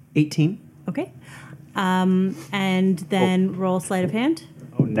 18. Okay. And then roll sleight of hand.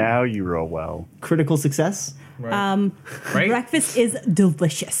 Oh, now you roll well. Critical success. Right. Breakfast is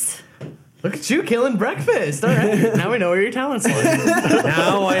delicious. Look at you killing breakfast. All right. Now we know where your talents lie.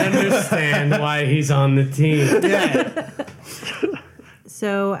 Now I understand why he's on the team. Yeah.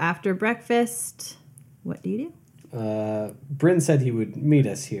 So after breakfast, what do you do? Bryn said he would meet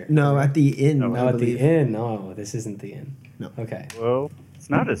us here. No, at the inn. Oh, I at the believe. inn? No, this isn't the inn. No. Okay. Well, it's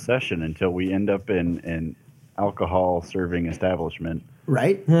not a session until we end up in an alcohol serving establishment.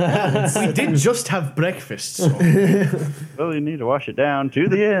 Right? We did just have breakfast. So. Well, you need to wash it down to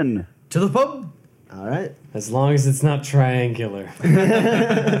the inn. To the pub. All right. As long as it's not triangular.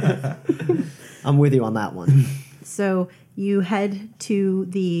 I'm with you on that one. So you head to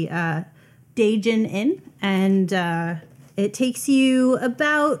the Dajin Inn, and it takes you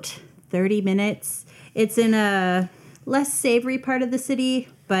about 30 minutes. It's in a less savory part of the city,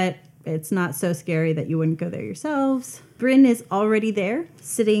 but it's not so scary that you wouldn't go there yourselves. Bryn is already there,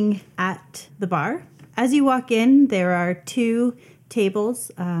 sitting at the bar. As you walk in, there are 2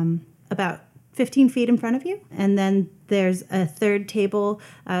 tables about 15 feet in front of you, and then there's a third table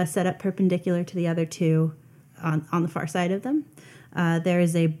set up perpendicular to the other 2 on the far side of them. There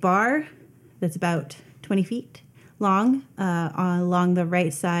is a bar that's about 20 feet long along the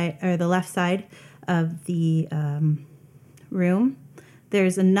right side or the left side of the room.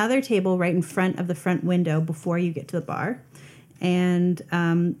 There's another table right in front of the front window before you get to the bar. And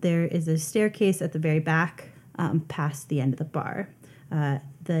there is a staircase at the very back past the end of the bar.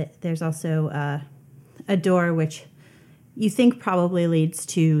 There's also a door which you think probably leads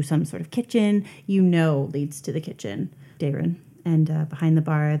to some sort of kitchen. You know leads to the kitchen, Darren. And behind the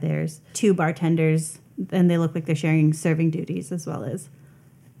bar, there's 2 bartenders, and they look like they're sharing serving duties as well as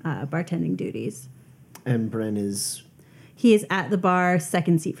bartending duties. And Bryn is... He is at the bar,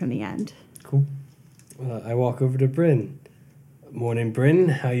 second seat from the end. Cool. I walk over to Bryn. Morning, Bryn.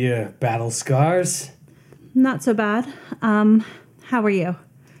 How your battle scars? Not so bad. How are you?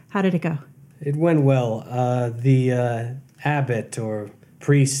 How did it go? It went well. The abbot or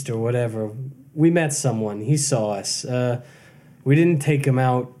priest or whatever, we met someone. He saw us. We didn't take him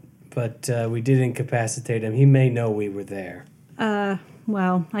out, but we did incapacitate him. He may know we were there.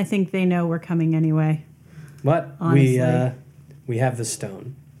 Well, I think they know we're coming anyway. But Honestly. we have the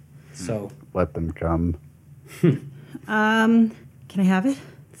stone. So, Let them come. Can I have it?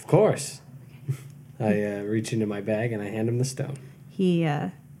 of course. I reach into my bag and I hand him the stone. He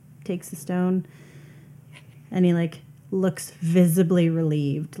takes the stone and he looks visibly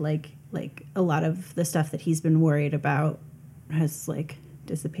relieved, like a lot of the stuff that he's been worried about has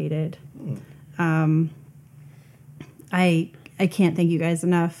dissipated. I can't thank you guys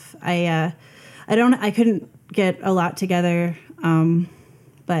enough. I couldn't get a lot together,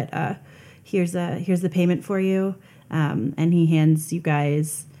 but here's the payment for you, and he hands you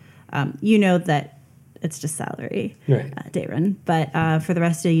guys. You know that it's just salary, Right. Darren. But for the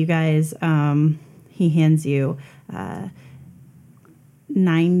rest of you guys, he hands you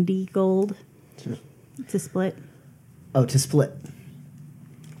 90 gold to split. Oh, to split.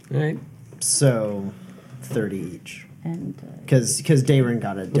 All right. So 30 each. And Because Darren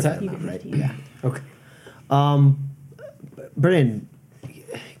got a different that? amount, right? 15. Yeah. Okay. Bryn,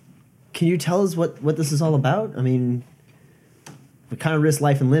 can you tell us what this is all about? I mean, we kind of risked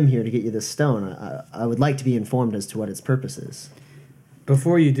life and limb here to get you this stone. I would like to be informed as to what its purpose is.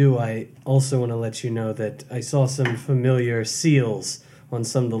 Before you do, I also want to let you know that I saw some familiar seals on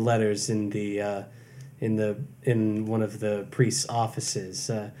some of the letters in one of the priest's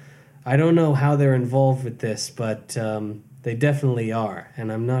offices. I don't know how they're involved with this, but they definitely are,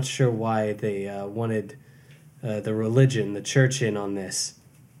 and I'm not sure why they wanted the religion, the church, in on this.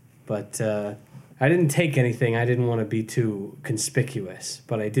 But I didn't take anything. I didn't want to be too conspicuous,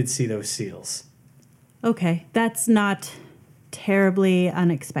 but I did see those seals. okay, that's not terribly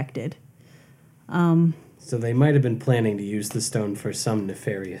unexpected. So they might have been planning to use the stone for some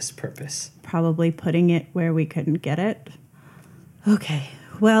nefarious purpose. Probably putting it where we couldn't get it. Okay,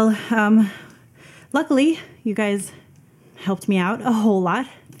 well, luckily you guys helped me out a whole lot.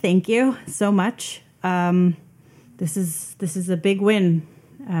 Thank you so much. This is a big win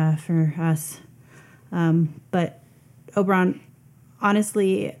for us. But Oberon,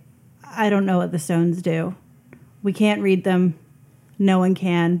 honestly, I don't know what the stones do. We can't read them. No one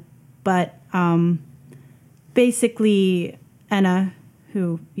can. But basically, Enna,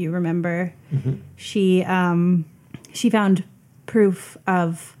 who you remember, she found proof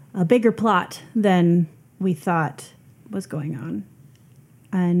of a bigger plot than we thought was going on.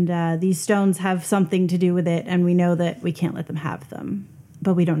 And these stones have something to do with it, and we know that we can't let them have them.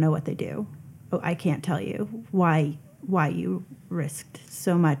 But we don't know what they do. I can't tell you why you risked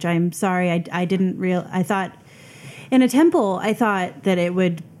so much. I'm sorry. I didn't I thought in a temple, I thought that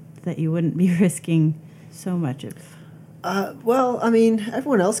you wouldn't be risking so much of. Well, I mean,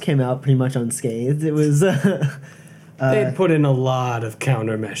 everyone else came out pretty much unscathed. It was. They'd put in a lot of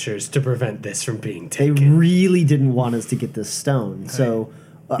countermeasures to prevent this from being They taken. really didn't want us to get this stone. So,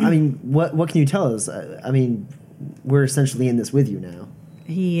 I mean, what can you tell us? I mean, we're essentially in this with you now.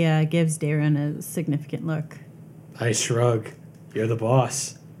 He gives Darren a significant look. I shrug. You're the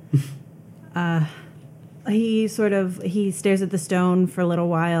boss. He stares at the stone for a little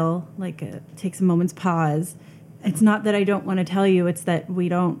while, takes a moment's pause. It's not that I don't want to tell you, it's that we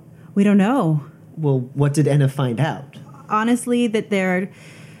don't know. Well, what did Enna find out? Honestly, that there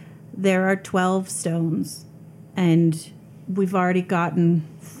are 12 stones, and we've already gotten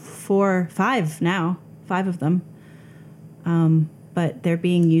 5 of them. But they're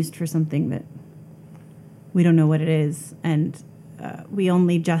being used for something that we don't know what it is, and we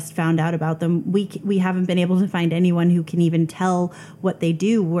only just found out about them. We haven't been able to find anyone who can even tell what they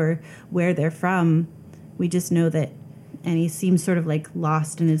do or where they're from. We just know that, and he seems sort of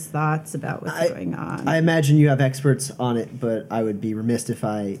lost in his thoughts about what's going on. I imagine you have experts on it, but I would be remiss if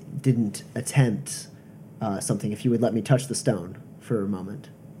I didn't attempt something. If you would let me touch the stone for a moment.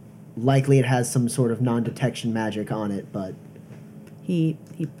 Likely it has some sort of non-detection magic on it, but... He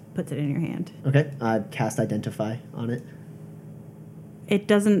puts it in your hand. Okay, cast Identify on it. It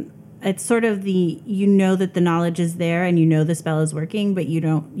doesn't... It's sort of you know that the knowledge is there and you know the spell is working, but you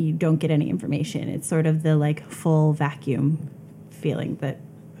don't get any information. It's sort of the full vacuum feeling that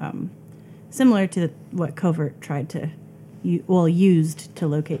similar to what Covert tried to used to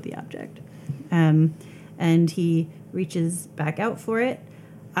locate the object. And he reaches back out for it.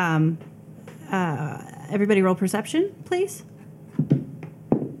 Everybody roll perception, please.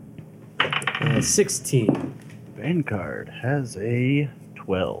 16. Vanguard has a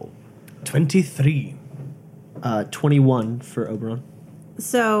 12. 23. 21 for Oberon.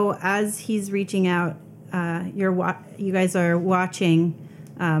 So as he's reaching out, you guys are watching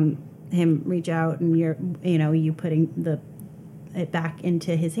him reach out, and you putting it back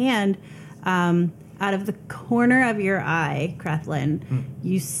into his hand. Out of the corner of your eye, Krethlin,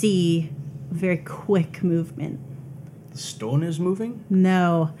 you see very quick movement. The stone is moving?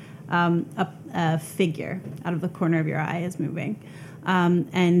 No, a figure out of the corner of your eye is moving.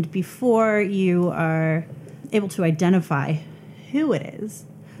 And before you are able to identify who it is,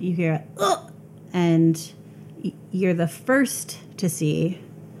 you hear "Ugh!" and you're the first to see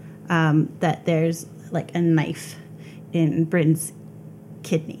that there's a knife in Bryn's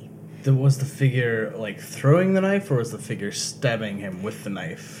kidney. Was the figure throwing the knife, or was the figure stabbing him with the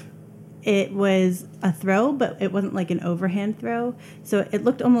knife? It was a throw, but it wasn't an overhand throw. So it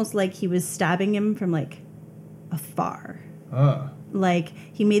looked almost like he was stabbing him from afar.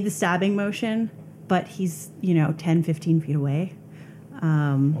 He made the stabbing motion, but he's 10, 15 feet away.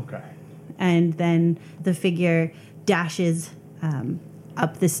 Okay. And then the figure dashes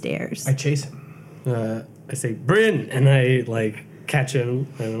up the stairs. I chase him. I say, Bryn! And I, catch him,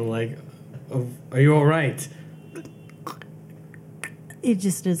 and I'm like, oh, are you all right? It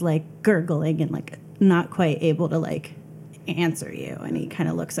just is gurgling and not quite able to answer you. And he kind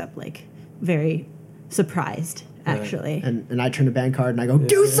of looks up very surprised, actually. And I turn to Vanguard and I go,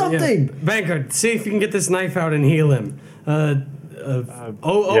 do something! Yeah. Vanguard, see if you can get this knife out and heal him.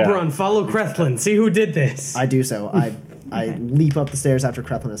 Oberon, follow Krethlin. See who did this. I do so. I leap up the stairs after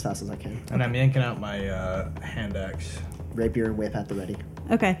Krethlin as fast as I can. And I'm yanking out my hand axe. Rapier and whip at the ready.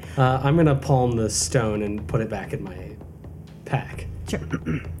 Okay. I'm going to palm the stone and put it back in my pack. Sure.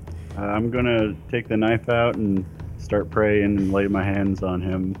 I'm going to take the knife out and start praying and lay my hands on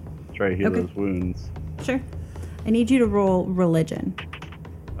him. Try to heal those wounds. Sure. I need you to roll religion.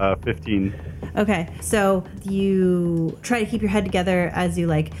 15. Okay, so you try to keep your head together as you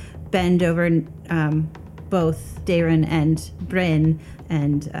bend over both Darren and Bryn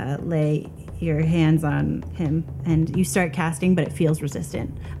and lay your hands on him, and you start casting, but it feels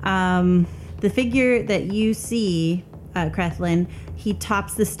resistant. The figure that you see, Krethlin, he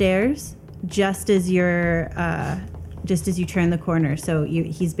tops the stairs just as you turn the corner. So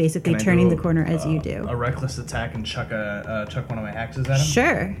he's basically turning the corner as you do. A reckless attack and chuck one of my axes at him.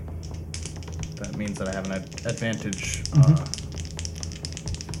 Sure. That means that I have an advantage.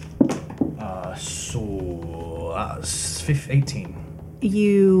 18.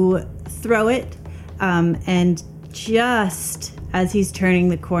 You throw it, and just as he's turning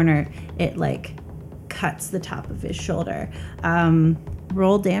the corner, it cuts the top of his shoulder.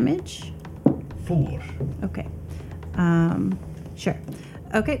 Roll damage. 4. Okay. Sure.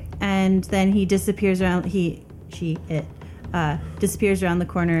 Okay, and then he disappears around. It disappears around the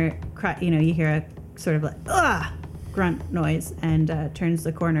corner. You hear a sort of like grunt noise, and turns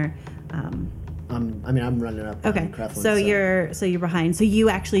the corner. I'm running up. Okay, Creflin, so you're behind. So you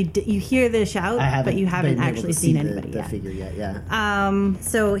actually you hear the shout, but you haven't been able actually to see seen anybody the yet. figure yet. Yeah.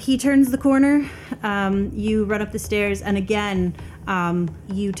 So he turns the corner. You run up the stairs, and again,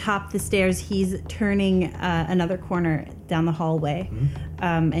 you top the stairs. He's turning another corner down the hallway,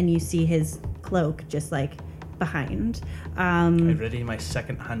 and you see his cloak just like behind. I ready my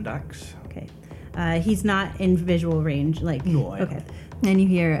second hand axe. Okay, he's not in visual range. No, I am. Okay, then you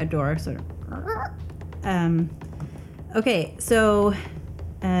hear a door sort of. Okay, so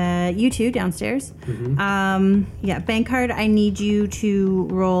you two downstairs. Bankard, I need you to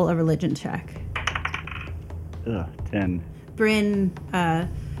roll a religion check. 10. Bryn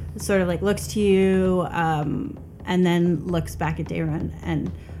sort of like looks to you and then looks back at Dayrun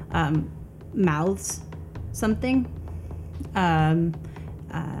and mouths something.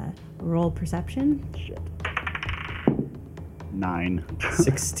 Roll perception. Shit. 9.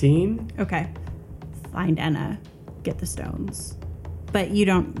 16? Okay. Find Anna. Get the stones. But you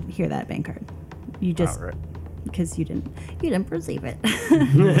don't hear that, Bankard. You just All right. because you didn't perceive it.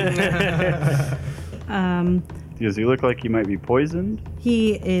 Does he look like he might be poisoned?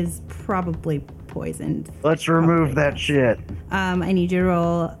 He is probably poisoned. Let's remove that shit. I need you to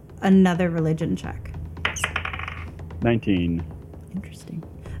roll another religion check. 19. Interesting.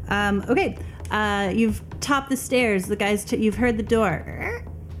 Okay. You've topped the stairs. The guys. You've heard the door.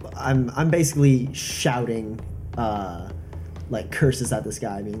 I'm basically shouting like curses at this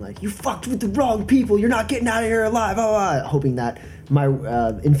guy, being like, "You fucked with the wrong people. You're not getting out of here alive." Hoping that my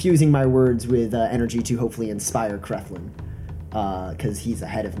infusing my words with energy to hopefully inspire Creflin, because he's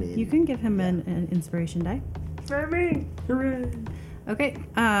ahead of me. You can give him an inspiration die. For me! Hooray! Okay.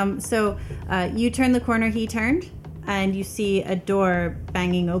 So you turn the corner he turned, and you see a door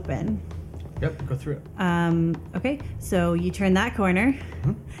banging open. Yep, go through it. Okay. So you turn that corner,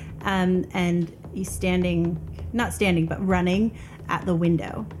 and he's not standing, but running at the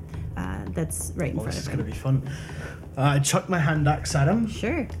window. That's right in Oh, front this is of gonna him. be fun. I chuck my hand axe at him.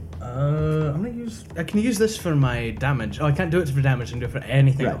 Sure. I'm gonna use. I can use this for my damage. Oh, I can't do it for damage. I can do it for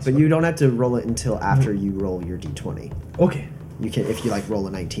anything Right, else. but you don't have to roll it until after you roll your d20. Okay. You can, if you like roll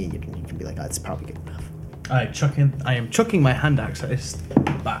a 19, you can be like, "Oh, it's probably good enough." I am chucking my hand axe at his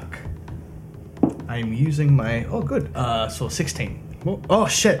back. I'm using my. Oh, good. So 16. Oh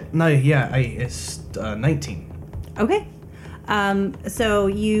shit. No, yeah. It's 19. Okay. So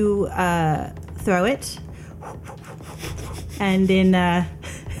you throw it, and in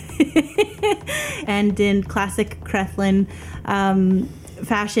classic Creflin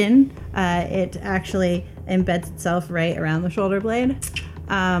fashion, it actually embeds itself right around the shoulder blade,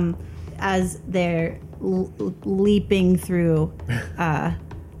 as they're leaping through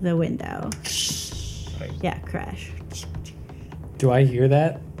the window. Yeah, crash. Do I hear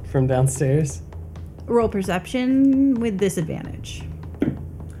that from downstairs? Roll perception with disadvantage.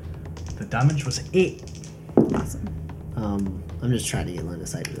 The damage was 8. Awesome. I'm just trying to get line of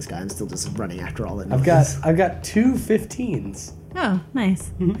sight to this guy. I'm still just running after all that noise. I've got 2 15s. Oh,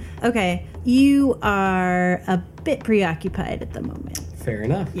 nice. Okay, you are a bit preoccupied at the moment. Fair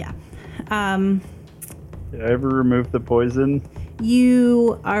enough. Yeah. Did I ever remove the poison?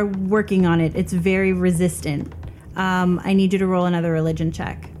 You are working on it. It's very resistant. I need you to roll another religion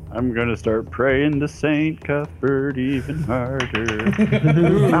check. I'm gonna start praying to Saint Cuthbert even harder.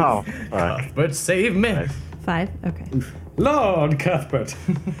 Oh, fuck. But save me. 5? Okay. Lord Cuthbert.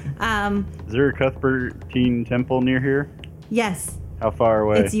 Is there a Cuthbertine temple near here? Yes, How far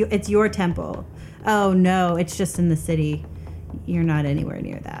away? it's your temple. Oh no, it's just in the city. You're not anywhere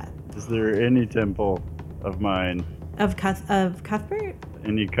near that. Is there any temple of mine? Of Cuthbert?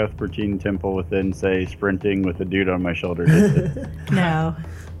 Any Cuthbertine temple within, say, sprinting with a dude on my shoulder? distance? No,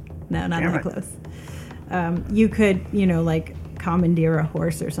 not Damn that it. close. You could, like commandeer a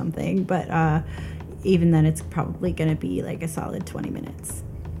horse or something, but even then, it's probably going to be like a solid 20 minutes.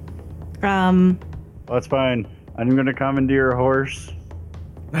 Well, that's fine. I'm gonna commandeer a horse.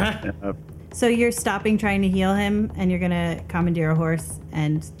 So you're stopping trying to heal him, and you're going to commandeer a horse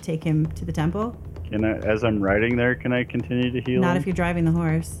and take him to the temple? Can I, as I'm riding there, can I continue to heal Not him? if you're driving the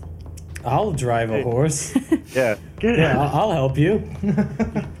horse. I'll drive a horse. Yeah. Yeah, I'll help you.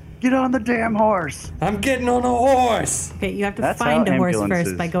 Get on the damn horse. I'm getting on a horse. Okay, you have to That's find how a horse ambulances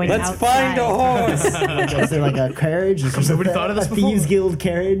first by going Let's outside. find a horse. Is there like a carriage? Is there Nobody thought of this a Thieves before. Guild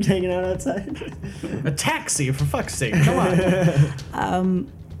carriage hanging out outside? A taxi, for fuck's sake. Come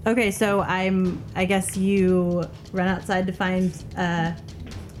on. Okay, so I guess you run outside to find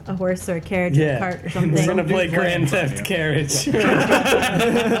a horse or a carriage or a cart or something. We're gonna play Grand Theft Carriage.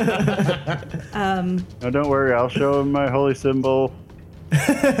 No, don't worry. I'll show him my holy symbol.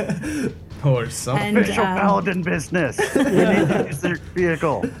 Or something. And, Official paladin business. You need to use their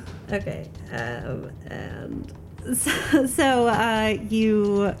vehicle. okay. And so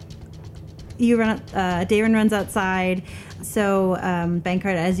you run. Darren runs outside. So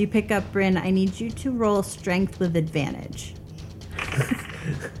Bankard, as you pick up Bryn, I need you to roll strength with advantage.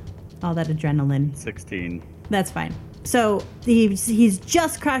 All that adrenaline. 16. That's fine. So he's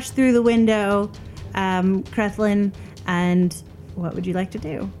just crashed through the window, Krethlin, and what would you like to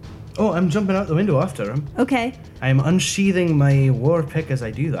do? Oh, I'm jumping out the window after him. Okay. I'm unsheathing my war pick as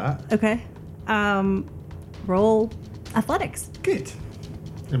I do that. Okay. Roll athletics. Good.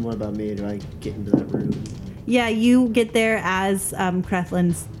 And what about me? Do I get into that room? Yeah, you get there as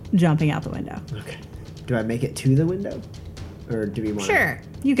Krethlin's jumping out the window. Okay. Do I make it to the window? Or do we want Sure.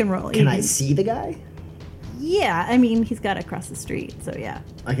 You can roll. Can I see the guy? Yeah, I mean, he's got to cross the street, so yeah.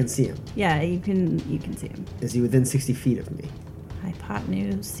 I can see him. Yeah, you can see him. Is he within 60 feet of me?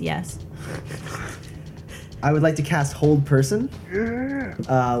 Hypotenuse, yes. I would like to cast Hold Person,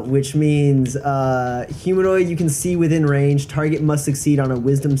 which means humanoid you can see within range. Target must succeed on a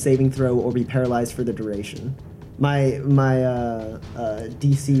Wisdom saving throw or be paralyzed for the duration. My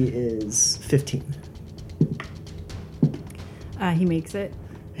DC is 15. He makes it.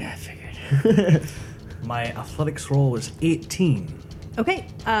 Yeah, I figured. My athletics roll was 18. Okay,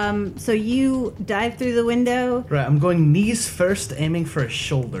 so you dive through the window. Right, I'm going knees first, aiming for his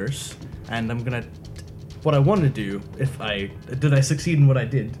shoulders, and I'm gonna. What I want to do, did I succeed in what I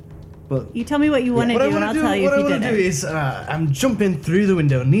did? Well, You tell me what you want to do, and I'll tell you if you What I did want to do it. is, I'm jumping through the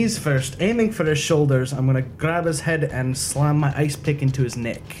window, knees first, aiming for his shoulders. I'm gonna grab his head and slam my ice pick into his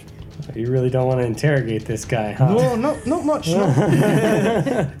neck. You really don't want to interrogate this guy, huh? No, not much.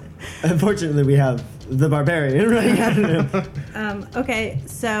 No. unfortunately, we have the barbarian running after him. Okay,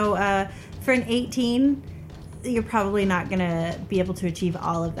 so for an 18, you're probably not going to be able to achieve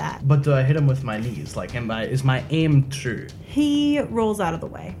all of that. But do I hit him with my knees? Like, is my aim true? He rolls out of the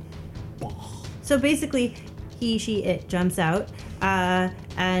way. So basically, it jumps out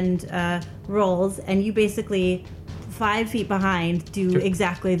and rolls, and you basically 5 feet behind do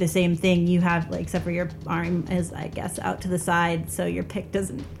exactly the same thing. You have, like, except for your arm is, I guess, out to the side, so your pick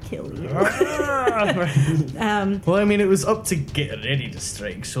doesn't kill you. Well, I mean, it was up to get ready to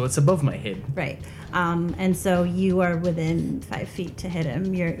strike, so it's above my head. Right. And so you are within 5 feet to hit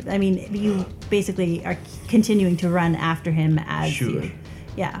him. You basically are continuing to run after him as Sure. you.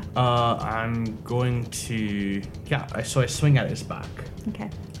 Yeah. I'm going to. Yeah, so I swing at his back,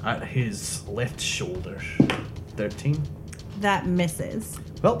 Okay. at his left shoulder. 13. That misses.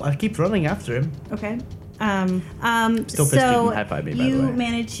 Well, I keep running after him. Okay. Still pissed you so didn't high-five me, by the you way.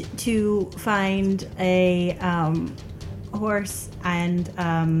 manage to find a horse and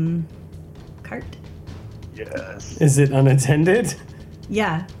cart. Yes. Is it unattended?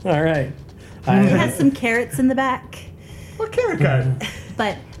 Yeah. All right. It has some carrots in the back. What carrot card?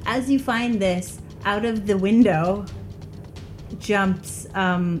 But as you find this, out of the window jumps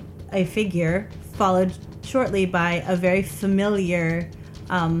a figure, followed shortly by a very familiar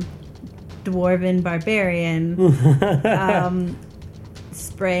dwarven barbarian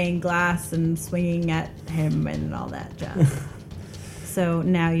spraying glass and swinging at him and all that jazz. So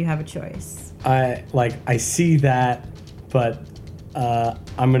now you have a choice. I see that, but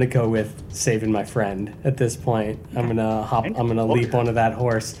I'm gonna go with saving my friend at this point. I'm gonna leap onto that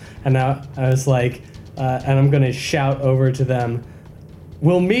horse, and now I was like, and I'm gonna shout over to them,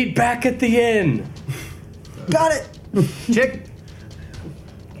 "We'll meet back at the inn." Got it! Chick.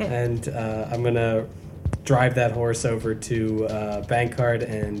 Okay. And I'm gonna drive that horse over to Bankard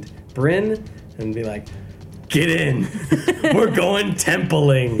and Bryn and be like, "Get in, we're going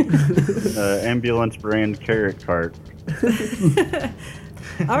templing." Ambulance brand carrot cart.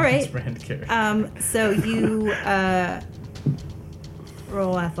 All right. Brand carrot. So you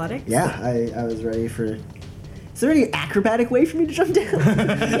roll athletics. Yeah, I was ready for... Is there any acrobatic way for me to jump down?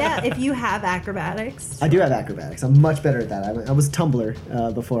 Yeah, if you have acrobatics. I do have acrobatics. I'm much better at that. I was tumbler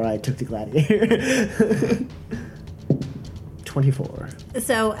before I took the gladiator. 24.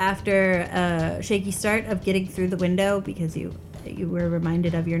 So after a shaky start of getting through the window because you were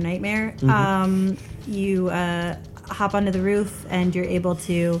reminded of your nightmare, you hop onto the roof and you're able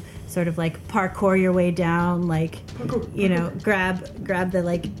to sort of like parkour your way down, like grab the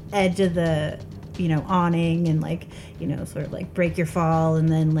like edge of the awning and sort of like break your fall and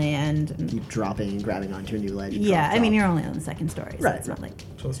then land. And Keep dropping and grabbing onto a new ledge. yeah, drop, I mean drop. you're only on the second story, so Right, it's not like.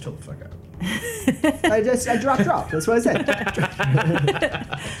 So let's chill the fuck out. I drop. That's what I said.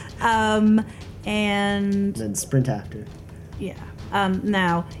 And Then sprint after. yeah.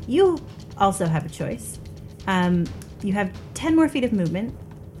 Now you also have a choice. You have 10 more feet of movement,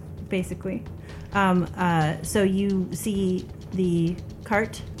 basically. So you see the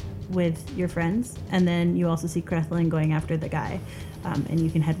cart with your friends, and then you also see Crethlin going after the guy, and you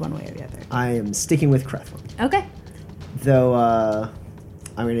can head one way or the other. I am sticking with Crethlin. Okay. Though,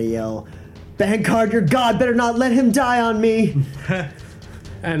 I'm gonna yell, Bankard, your god better not let him die on me!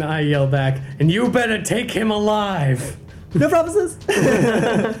 And I yell back, and you better take him alive. No promises!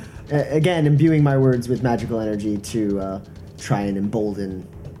 Again, imbuing my words with magical energy to try and embolden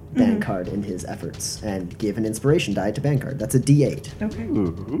Bankard in his efforts and give an inspiration die to Bankard. That's a D8. Okay.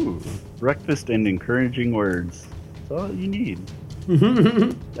 Ooh. Breakfast and encouraging words. That's all you need.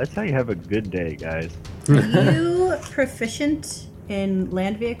 That's how you have a good day, guys. Are you proficient in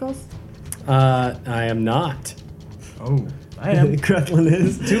land vehicles? I am not. Oh, I am. Crethlin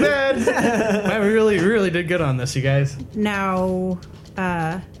is. Too bad. Man, we really did good on this, you guys. Now,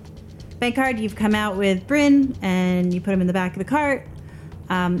 Bankard, you've come out with Bryn, and you put him in the back of the cart.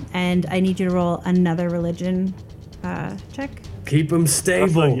 And I need you to roll another religion check. Keep him Also,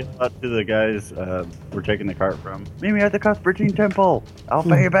 stable. yell out to the guys we're taking the cart from. Meet me at the Cuthbertine Temple. I'll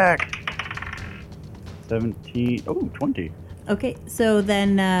pay you back. 17. Oh, 20. Okay, so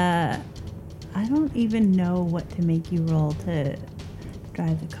then I don't even know what to make you roll to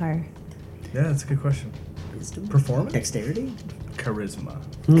drive the car. Yeah, that's a good question. Performance? Dexterity? Charisma.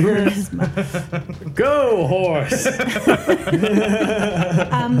 Charisma. Go, horse.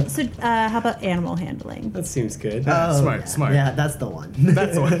 So how about animal handling? That seems good. Smart. Yeah, that's the one.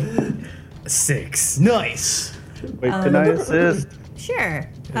 That's the one. 6. Nice. Wait, can I assist? Sure.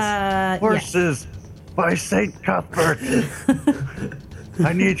 Yes. Horses, by St. Cuthbert.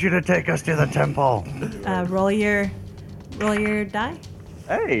 I need you to take us to the temple. Roll your die.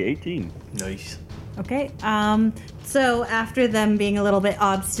 Hey, 18. Nice. Okay. So after them being a little bit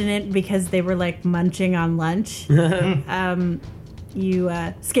obstinate because they were like munching on lunch, you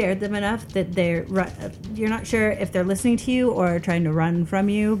scared them enough that you're not sure if they're listening to you or trying to run from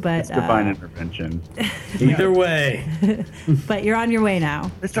you, but It's divine intervention. Either way. but you're on your way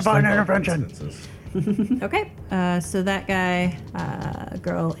now. It's divine intervention. Okay. So that guy,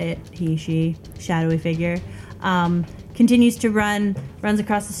 girl, it, he, she, shadowy figure, continues to runs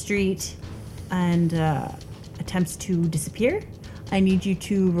across the street, and attempts to disappear. I need you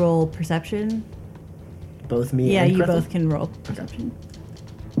to roll perception. Both me Yeah, and you Crethlin? both can roll perception.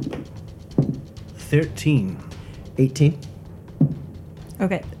 13. 18.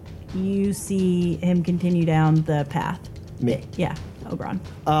 Okay. You see him continue down the path. Me. Yeah, Oberon.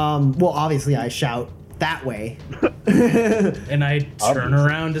 Well, obviously I shout that way. And I turn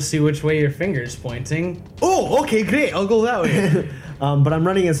around to see which way your finger's pointing. Oh, okay, great. I'll go that way. But I'm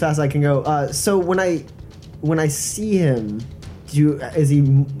running as fast as I can go. So when I see him, is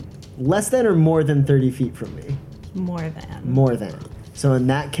he less than or more than 30 feet from me? More than. More than. So in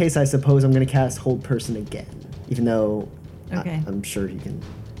that case, I suppose I'm going to cast Hold Person again, even though Okay. I'm sure he can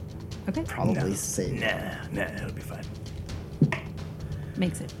Okay. probably save. Nah, it'll be fine.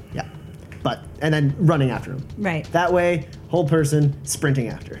 Makes it. Yeah. And then running after him. Right. That way, Hold Person, sprinting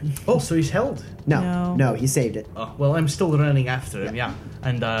after. Oh, so he's held. No. He saved it. Oh, well, I'm still running after him, yeah.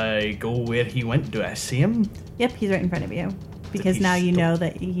 And I go where he went. Do I see him? Yep, he's right in front of you. Because He's now you stopped. know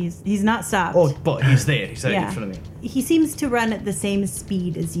that he's not stopped. Oh, but he's there. He's right Yeah. in front of me. He seems to run at the same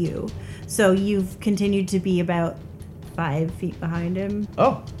speed as you. So you've continued to be about 5 feet behind him.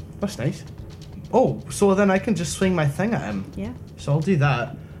 Oh, that's nice. Oh, so then I can just swing my thing at him. Yeah. So I'll do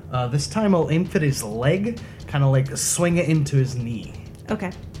that. This time I'll aim for his leg, kind of like swing it into his knee.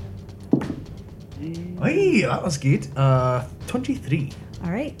 Okay. Hey, that was good. 23.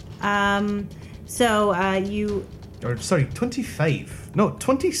 All right. So you. Or, sorry, 25. No,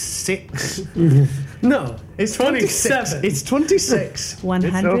 26. No, It's 27. 26. It's 26.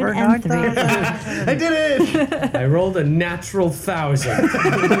 103. I did it! I rolled a natural 1,000.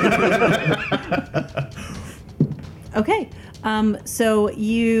 Okay. So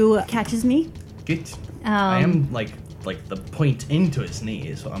you catch his knee. Good. I am like the point into his knee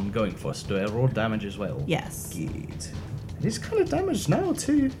is what I'm going for. So do I roll damage as well? Yes. Good. He's kind of damaged now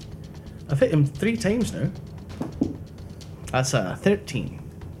too. I've hit him 3 times now. That's 13.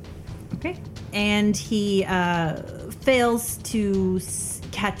 Okay. And he fails to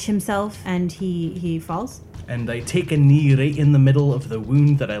catch himself, and he falls. and I take a knee right in the middle of the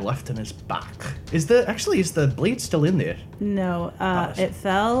wound that I left in his back. Is the blade still in there? No, it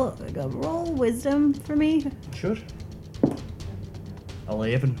fell. Go roll wisdom for me. Sure.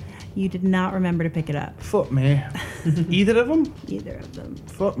 11. You did not remember to pick it up. Fuck me. Either of them? Either of them.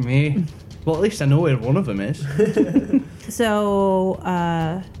 Fuck me. Well, at least I know where one of them is. So,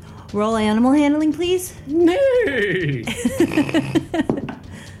 roll animal handling, please. No!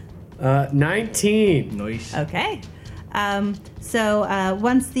 19. Nice. Okay. So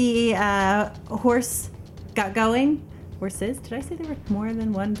once the horse got going, horses, did I say there were more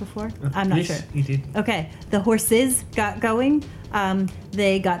than one before? I'm not sure. Yes, you did. Okay, the horses got going.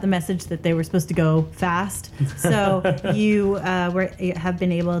 They got the message that they were supposed to go fast. So you have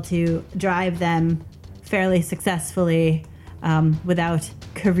been able to drive them fairly successfully without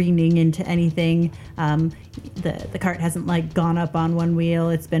careening into anything. The cart hasn't like gone up on one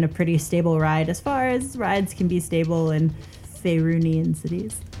wheel. It's been a pretty stable ride as far as rides can be stable in Faerunian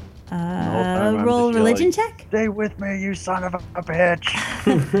cities. I'm Roll just religion yelling, check. Stay with me, you son of a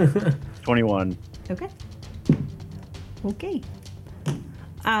bitch. 21. Okay. Okay.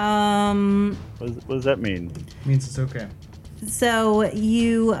 What does that mean? Means it's okay. So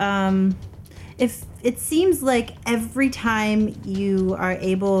you, if it seems like every time you are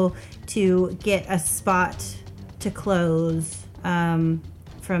able to get a spot to close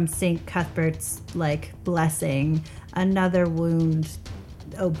from St. Cuthbert's like blessing, another wound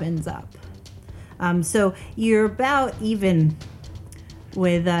opens up. So you're about even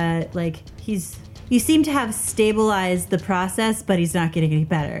with you seem to have stabilized the process, but he's not getting any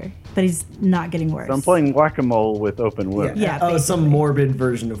better. But he's not getting worse. So I'm playing whack-a-mole with open wounds. Yeah, Oh, some basically. morbid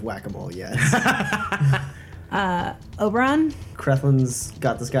version of whack-a-mole, yes. Oberon? Crethlin's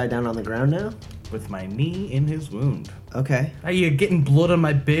got this guy down on the ground now? With my knee in his wound. Okay. Are you getting blood on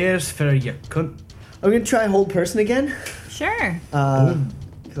my bears for you cunt? I'm gonna try hold person again. Sure.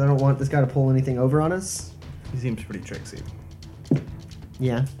 Because I don't want this guy to pull anything over on us. He seems pretty tricksy.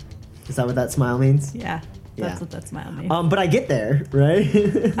 Yeah. Is that what that smile means? Yeah. That's Yeah. what that smile means. But I get there, right?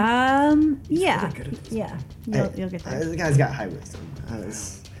 Yeah. good at this. Yeah. You'll get there. The guy's got high wisdom.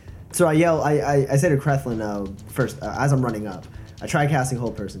 So I yell, I say to Crethlin first, as I'm running up, I try casting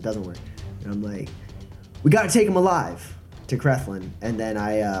hold person, doesn't work. And I'm like, we gotta take him alive to Crethlin. And then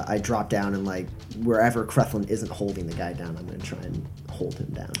I drop down and like, wherever Crethlin isn't holding the guy down, I'm gonna try and hold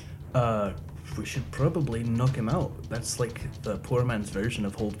him down. We should probably knock him out. That's like the poor man's version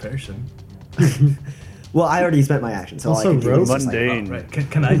of hold person. Well, I already spent my action, so all I Also can do is just, like, mundane. Oh, right.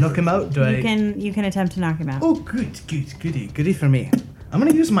 Can I knock him out? Do I? You can attempt to knock him out. Oh, goody for me. I'm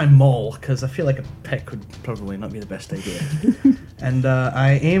gonna use my maul because I feel like a peck would probably not be the best idea. And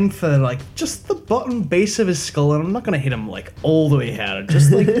I aim for like just the bottom base of his skull, and I'm not gonna hit him like all the way here,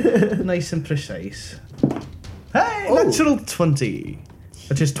 just like nice and precise. Hey, natural 20,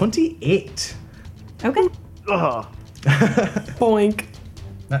 which is 28. Okay. Ugh. Boink.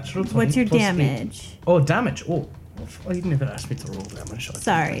 Natural 20. What's your plus damage? 8. Oh, damage. Oh, well, you never asked me to roll damage. So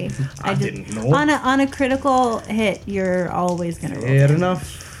Sorry. I didn't know. On a critical hit, you're always gonna roll. Fair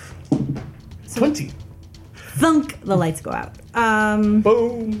enough. 20. Thunk! The lights go out.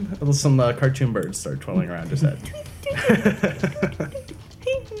 Boom. Well, some cartoon birds start twirling around his head.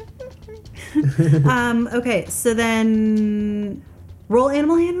 Okay, so then roll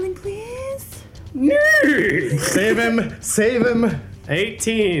animal handling, please. Save him.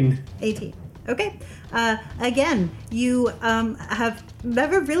 18. 18. Okay. Again, you have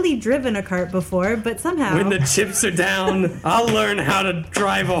never really driven a cart before, but somehow When the chips are down, I'll learn how to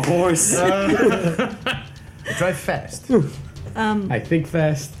drive a horse. Drive fast. I think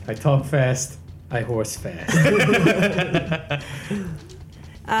fast, I talk fast, I horse fast.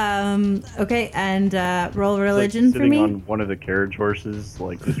 okay, and roll religion Like for sitting me. on one of the carriage horses,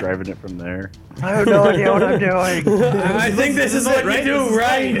 like just driving it from there. I have no idea what I'm doing. I think this is what you do,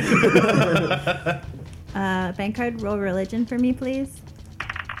 right? Bankard, roll religion for me, please.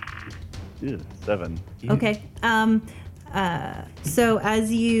 Ew, 7. Okay. So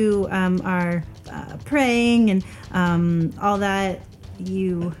as you are praying and all that,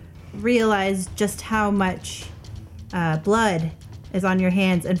 you realize just how much blood is on your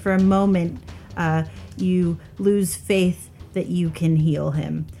hands, and for a moment, you lose faith that you can heal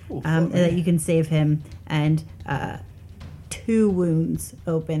him, that you can save him, and 2 wounds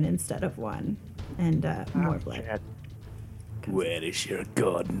open instead of 1, and more blood. Where is your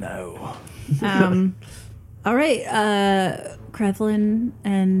god now? All right, Crethlin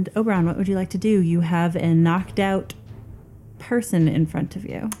and Oberon, what would you like to do? You have a knocked out person in front of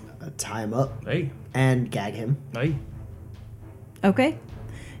you. tie him up Hey. and gag him. Hey. Okay.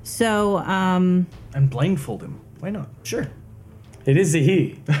 So, And blindfold him. Why not? Sure. It is a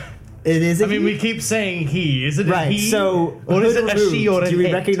he. It is. I mean, we keep saying he. Is it a right. he? So, or is hood it a she or a do we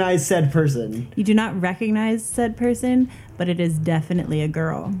it? recognize said person? you do not recognize said person, but it is definitely a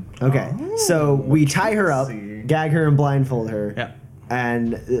girl. Okay. So we tie her up, see. gag her, and blindfold her. Yeah.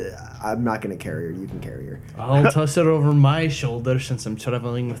 And I'm not gonna carry her. You can carry her. I'll toss her over my shoulder since I'm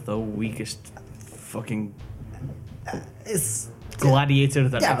traveling with the weakest fucking It's gladiator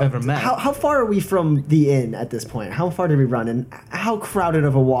that I've ever met. How far are we from the inn at this point? How far did we run, and how crowded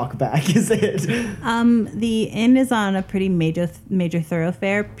of a walk back is it? The inn is on a pretty major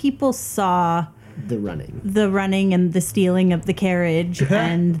thoroughfare. People saw The running. the running and the stealing of the carriage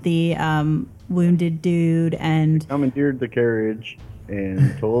and the wounded dude and Commandeered the carriage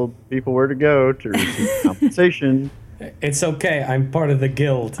and told people where to go to receive compensation. It's okay. I'm part of the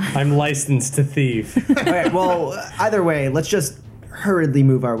guild. I'm licensed to thieve. Okay, well, either way, let's just hurriedly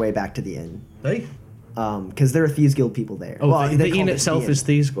move our way back to the inn. Hey? Because there are Thieves Guild people there. Oh, Well, the they inn called it itself the is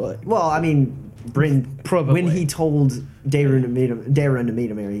Thieves Guild. Well, I mean, Bryn, Probably. when he told Daerun to meet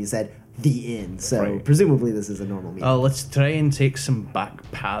him, he said the inn. So Right. presumably this is a normal meeting. Let's try and take some back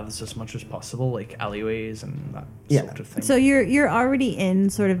paths as much as possible, like alleyways and that Yeah. sort of thing. so you're already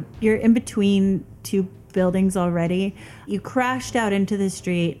in you're in between two buildings already. You crashed out into the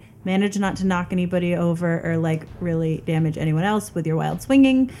street, managed not to knock anybody over or like really damage anyone else with your wild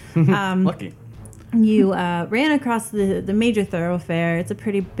swinging. Lucky. You ran across the major thoroughfare. It's a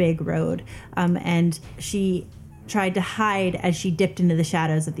pretty big road, and she tried to hide as she dipped into the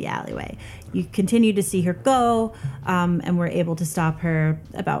shadows of the alleyway. You continue to see her go, and were able to stop her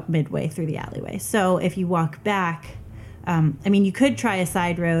about midway through the alleyway. So if you walk back, I mean, you could try a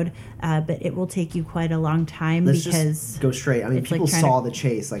side road, but it will take you quite a long time Let's because just go straight. I mean, it's like people trying saw to- the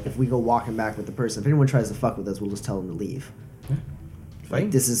chase. Like, if we go walking back with the person, if anyone tries to fuck with us, we'll just tell them to leave. Fine.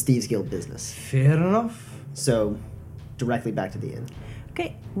 Like, this is Thieves Guild business. Fair enough. So, directly back to the inn.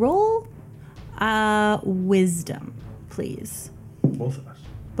 okay, roll wisdom, please, Both of us.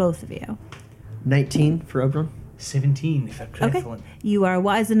 both of you. 19 for Oberon. 17 for Okay, Creflin. you are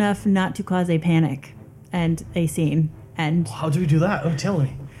wise enough not to cause a panic and a scene. And How do we do that? Oh, tell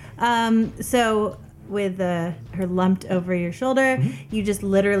me. so with her lumped over your shoulder, you just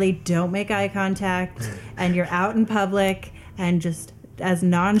literally don't make eye contact, and you're out in public and just as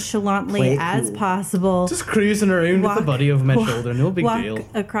nonchalantly Play it as cool. possible. Just cruising around with the buddy over my shoulder. No big walk deal.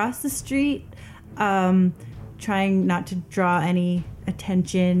 across the street, trying not to draw any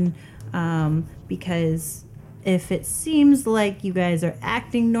attention, because if it seems like you guys are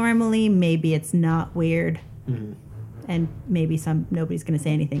acting normally, maybe it's not weird. And maybe nobody's going to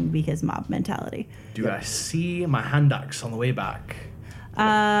say anything because mob mentality. Do I see my hand axe on the way back?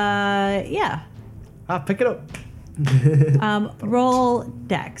 Yeah. Pick it up. Roll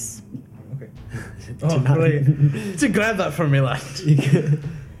dex. Okay. Oh, great. To grab that for me, lad.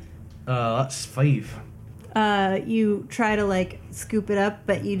 That's 5. You try to like scoop it up,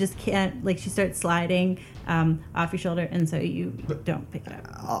 but you just can't. Like she starts sliding off your shoulder, and so you don't pick it up.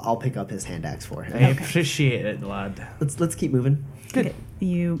 I'll pick up his hand axe for I him. appreciate it, lad. Let's keep moving. Good. Okay.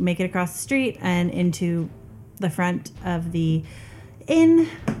 You make it across the street and into the front of the inn.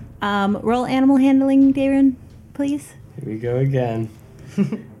 Roll animal handling, Darren, please. Here we go again.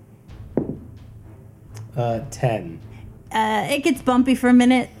 10. It gets bumpy for a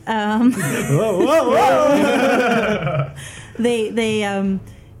minute.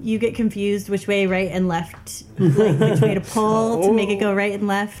 You get confused which way right and left, like which way to pull to make it go right and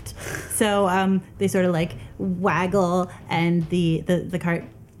left. So they sort of like waggle, and the cart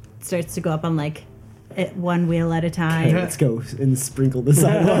starts to go up on like one wheel at a time. Let's go and sprinkle the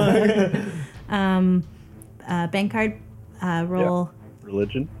sidewalk. Bank card, roll.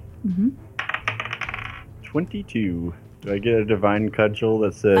 Religion? Mm-hmm. 22. Do I get a divine cudgel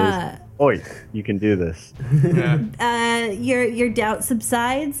that says, Oi, you can do this? Your doubt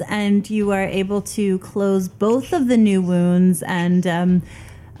subsides, and you are able to close both of the new wounds, and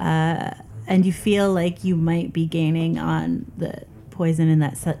you feel like you might be gaining on the poison, and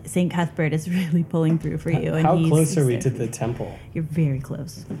that St. Cuthbert is really pulling through for you. And How he's close are we there. to the temple? You're very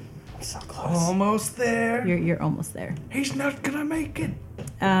close. I'm so close. Almost there. You're almost there. He's not gonna make it.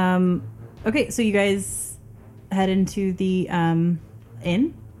 Okay, so you guys head into the inn.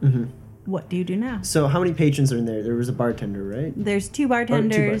 Mm-hmm. What do you do now? So how many patrons are in there? There was a bartender, right? There's two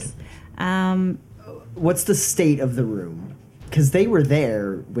bartenders. What's the state of the room? Because they were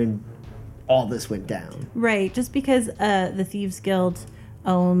there when all this went down. Right, just because the Thieves Guild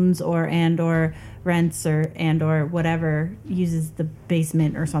owns or rents or whatever, uses the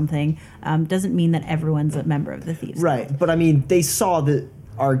basement or something, doesn't mean that everyone's a member of the Thieves Guild. Right, but I mean, they saw the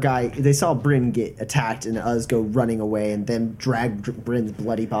our guy, they saw Bryn get attacked and us go running away and then drag Bryn's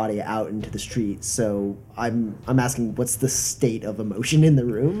bloody body out into the street. So I'm asking, what's the state of emotion in the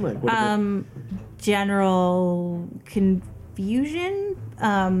room? Like, what General confusion.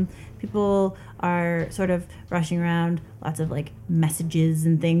 People are sort of rushing around, lots of like messages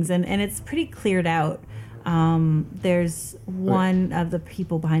and things, and it's pretty cleared out. There's one of the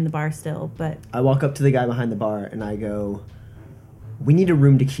people behind the bar still, but I walk up to the guy behind the bar and I go, we need a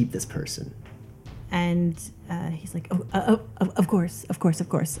room to keep this person. and he's like, of course,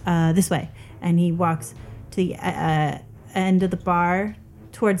 this way. And he walks to the end of the bar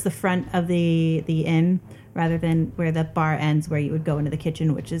towards the front of the inn, rather than where the bar ends, where you would go into the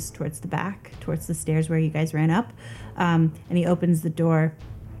kitchen, which is towards the back, towards the stairs where you guys ran up. And he opens the door.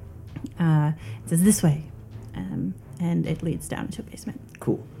 It says, this way. And it leads down into a basement.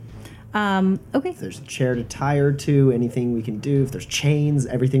 Cool. Okay. If there's a chair to tie her to, anything we can do. If there's chains,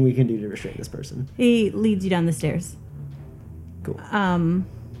 everything we can do to restrain this person. He leads you down the stairs. Cool.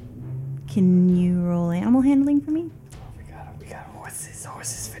 Can you roll animal handling for me? We got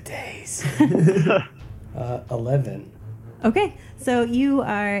horses for days. 11. Okay, so you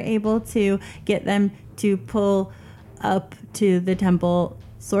are able to get them to pull up to the temple,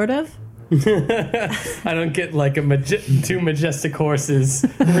 sort of. I don't get like two majestic horses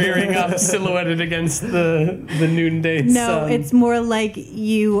rearing up, silhouetted against the noonday sun. No, it's more like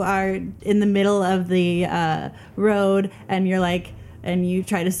you are in the middle of the road, and you're like, and you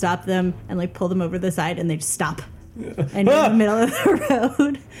try to stop them and like pull them over the side, and they just stop, and you're in the middle of the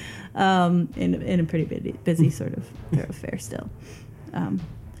road. In a pretty busy sort of thoroughfare still.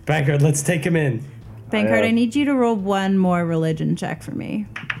 Bankard, let's take him in. Bankard, I need you to roll one more religion check for me.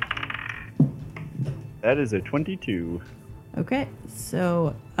 That is a 22. Okay,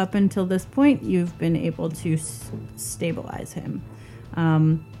 so up until this point, you've been able to stabilize him.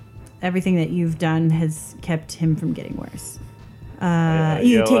 Everything that you've done has kept him from getting worse.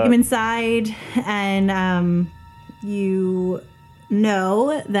 You take him inside, and you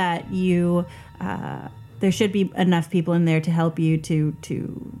know that you there should be enough people in there to help you to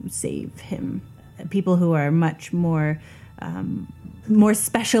save him. People who are much more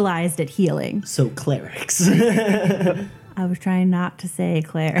specialized at healing. So clerics. I was trying not to say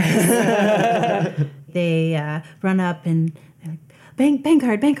clerics. They run up and they're like,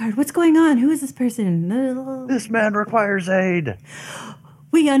 Bankard, what's going on? Who is this person? This man requires aid.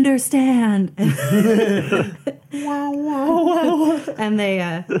 We understand. And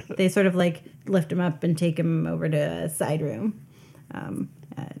they sort of like lift him up and take him over to a side room.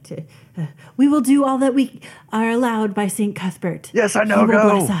 We will do all that we are allowed by St. Cuthbert. Yes, I know. He will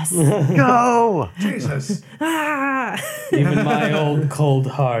Go. bless us. Go. Jesus. Even my old cold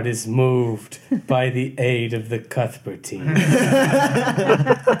heart is moved by the aid of the Cuthbertine.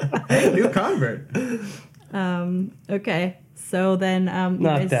 Hey, new convert. Okay, so then you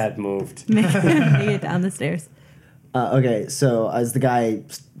Not guys that moved. make it down the stairs. Okay, so is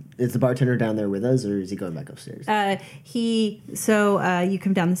the bartender down there with us, or is he going back upstairs? You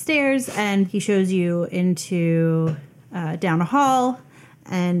come down the stairs, and he shows you into down a hall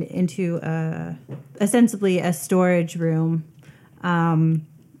and into ostensibly a storage room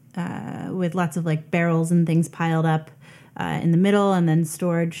with lots of like barrels and things piled up in the middle, and then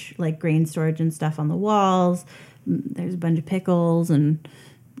storage, like grain storage and stuff on the walls. There's a bunch of pickles and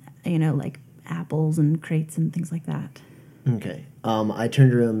like apples and crates and things like that. Okay. I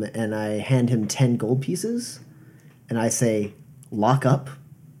turn to him and I hand him 10 gold pieces, and I say, lock up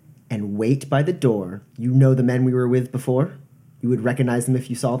and wait by the door. You know the men we were with before? You would recognize them if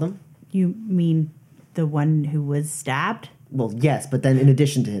you saw them? You mean the one who was stabbed? Well, yes, but then in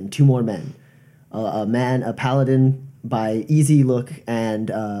addition to him, 2 more men. A paladin by easy look, and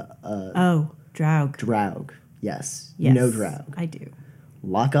Draug. Draug. Yes. Yes, You know Draug. I do.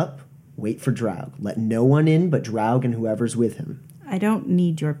 Lock up, wait for Draug. Let no one in but Draug and whoever's with him. I don't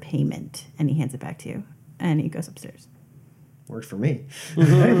need your payment. And he hands it back to you. And he goes upstairs. Works for me.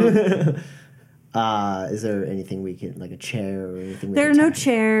 Is there anything we can, like a chair or anything? There are no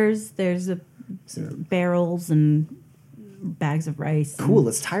chairs. There's barrels and bags of rice. Cool,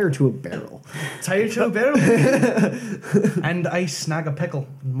 let's tie her to a barrel. Tie you to a barrel. And I snag a pickle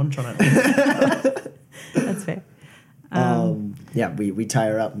and munch on it. That's fair. Yeah, we tie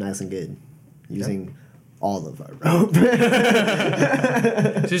her up nice and good using all of our rope.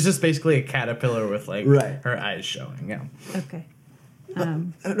 She's just basically a caterpillar with like her eyes showing. Yeah. Okay.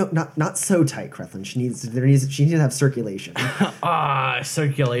 No, not so tight, Crethlin. She needs to have circulation.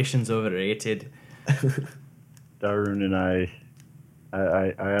 Circulation's overrated. Darun and I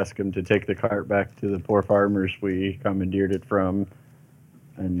ask him to take the cart back to the poor farmers we commandeered it from.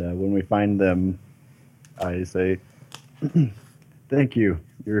 And when we find them, I say, "Thank you.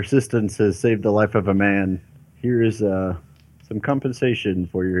 Your assistance has saved the life of a man. Here is some compensation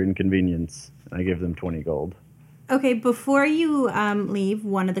for your inconvenience." And I give them 20 gold. Okay, before you leave,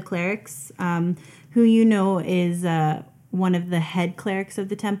 one of the clerics, who you know is one of the head clerics of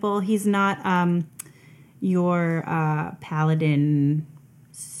the temple, he's not your paladin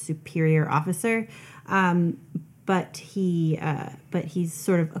superior officer, but he's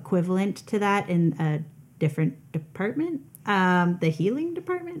sort of equivalent to that in a different department, the healing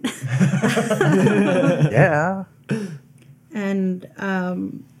department. Yeah. And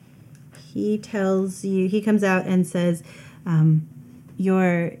he tells you, he comes out and says,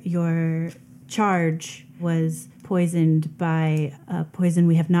 your charge was poisoned by a poison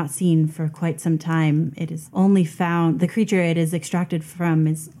we have not seen for quite some time. It is only found, the creature it is extracted from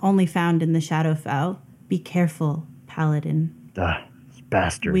is only found in the Shadowfell. Be careful, Paladin.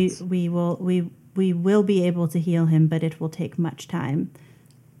 Bastards. We will be able to heal him, but it will take much time.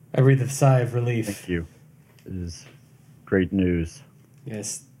 I breathe a sigh of relief. Thank you. It is great news.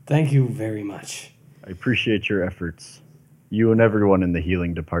 Yes, thank you very much. I appreciate your efforts. You and everyone in the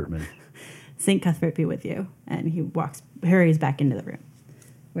healing department. St. Cuthbert be with you. And he hurries back into the room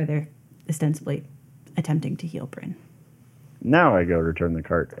where they're ostensibly attempting to heal Bryn. Now I go return the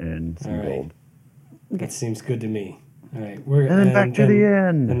cart and some All right. gold. Okay. That seems good to me. All right, And then back to the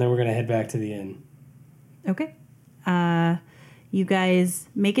inn. And then we're gonna head back to the inn. Okay. You guys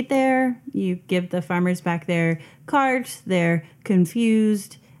make it there. You give the farmers back their cart. They're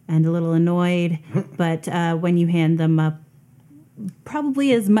confused and a little annoyed. But when you hand them up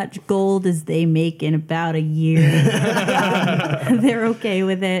probably as much gold as they make in about a year, they're okay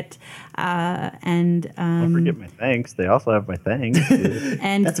with it. Don't forget my thanks. They also have my thanks.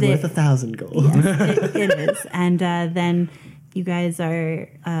 And That's worth 1,000 gold. it is. And then you guys are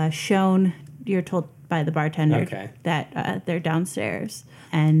shown, you're told by the bartender that they're downstairs.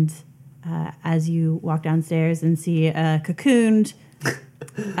 And as you walk downstairs and see a cocooned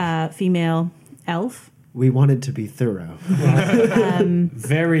female elf. We wanted to be thorough.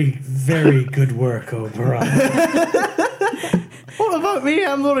 Very, very good work, Oberon. What about me?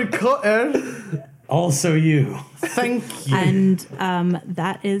 I'm not a cutter. Also you. Thank you. And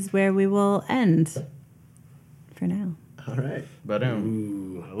that is where we will end for now. All right.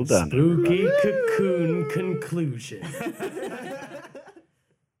 Boom. Well done. Spooky cocoon conclusion.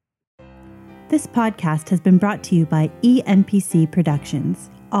 This podcast has been brought to you by ENPC Productions.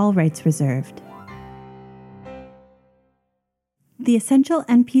 All rights reserved. The Essential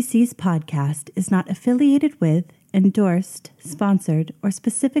NPCs podcast is not affiliated with, endorsed, sponsored, or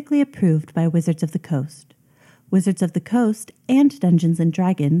specifically approved by Wizards of the Coast. Wizards of the Coast and Dungeons &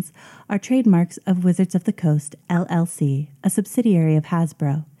 Dragons are trademarks of Wizards of the Coast, LLC, a subsidiary of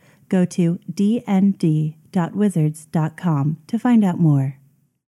Hasbro. Go to dnd.wizards.com to find out more.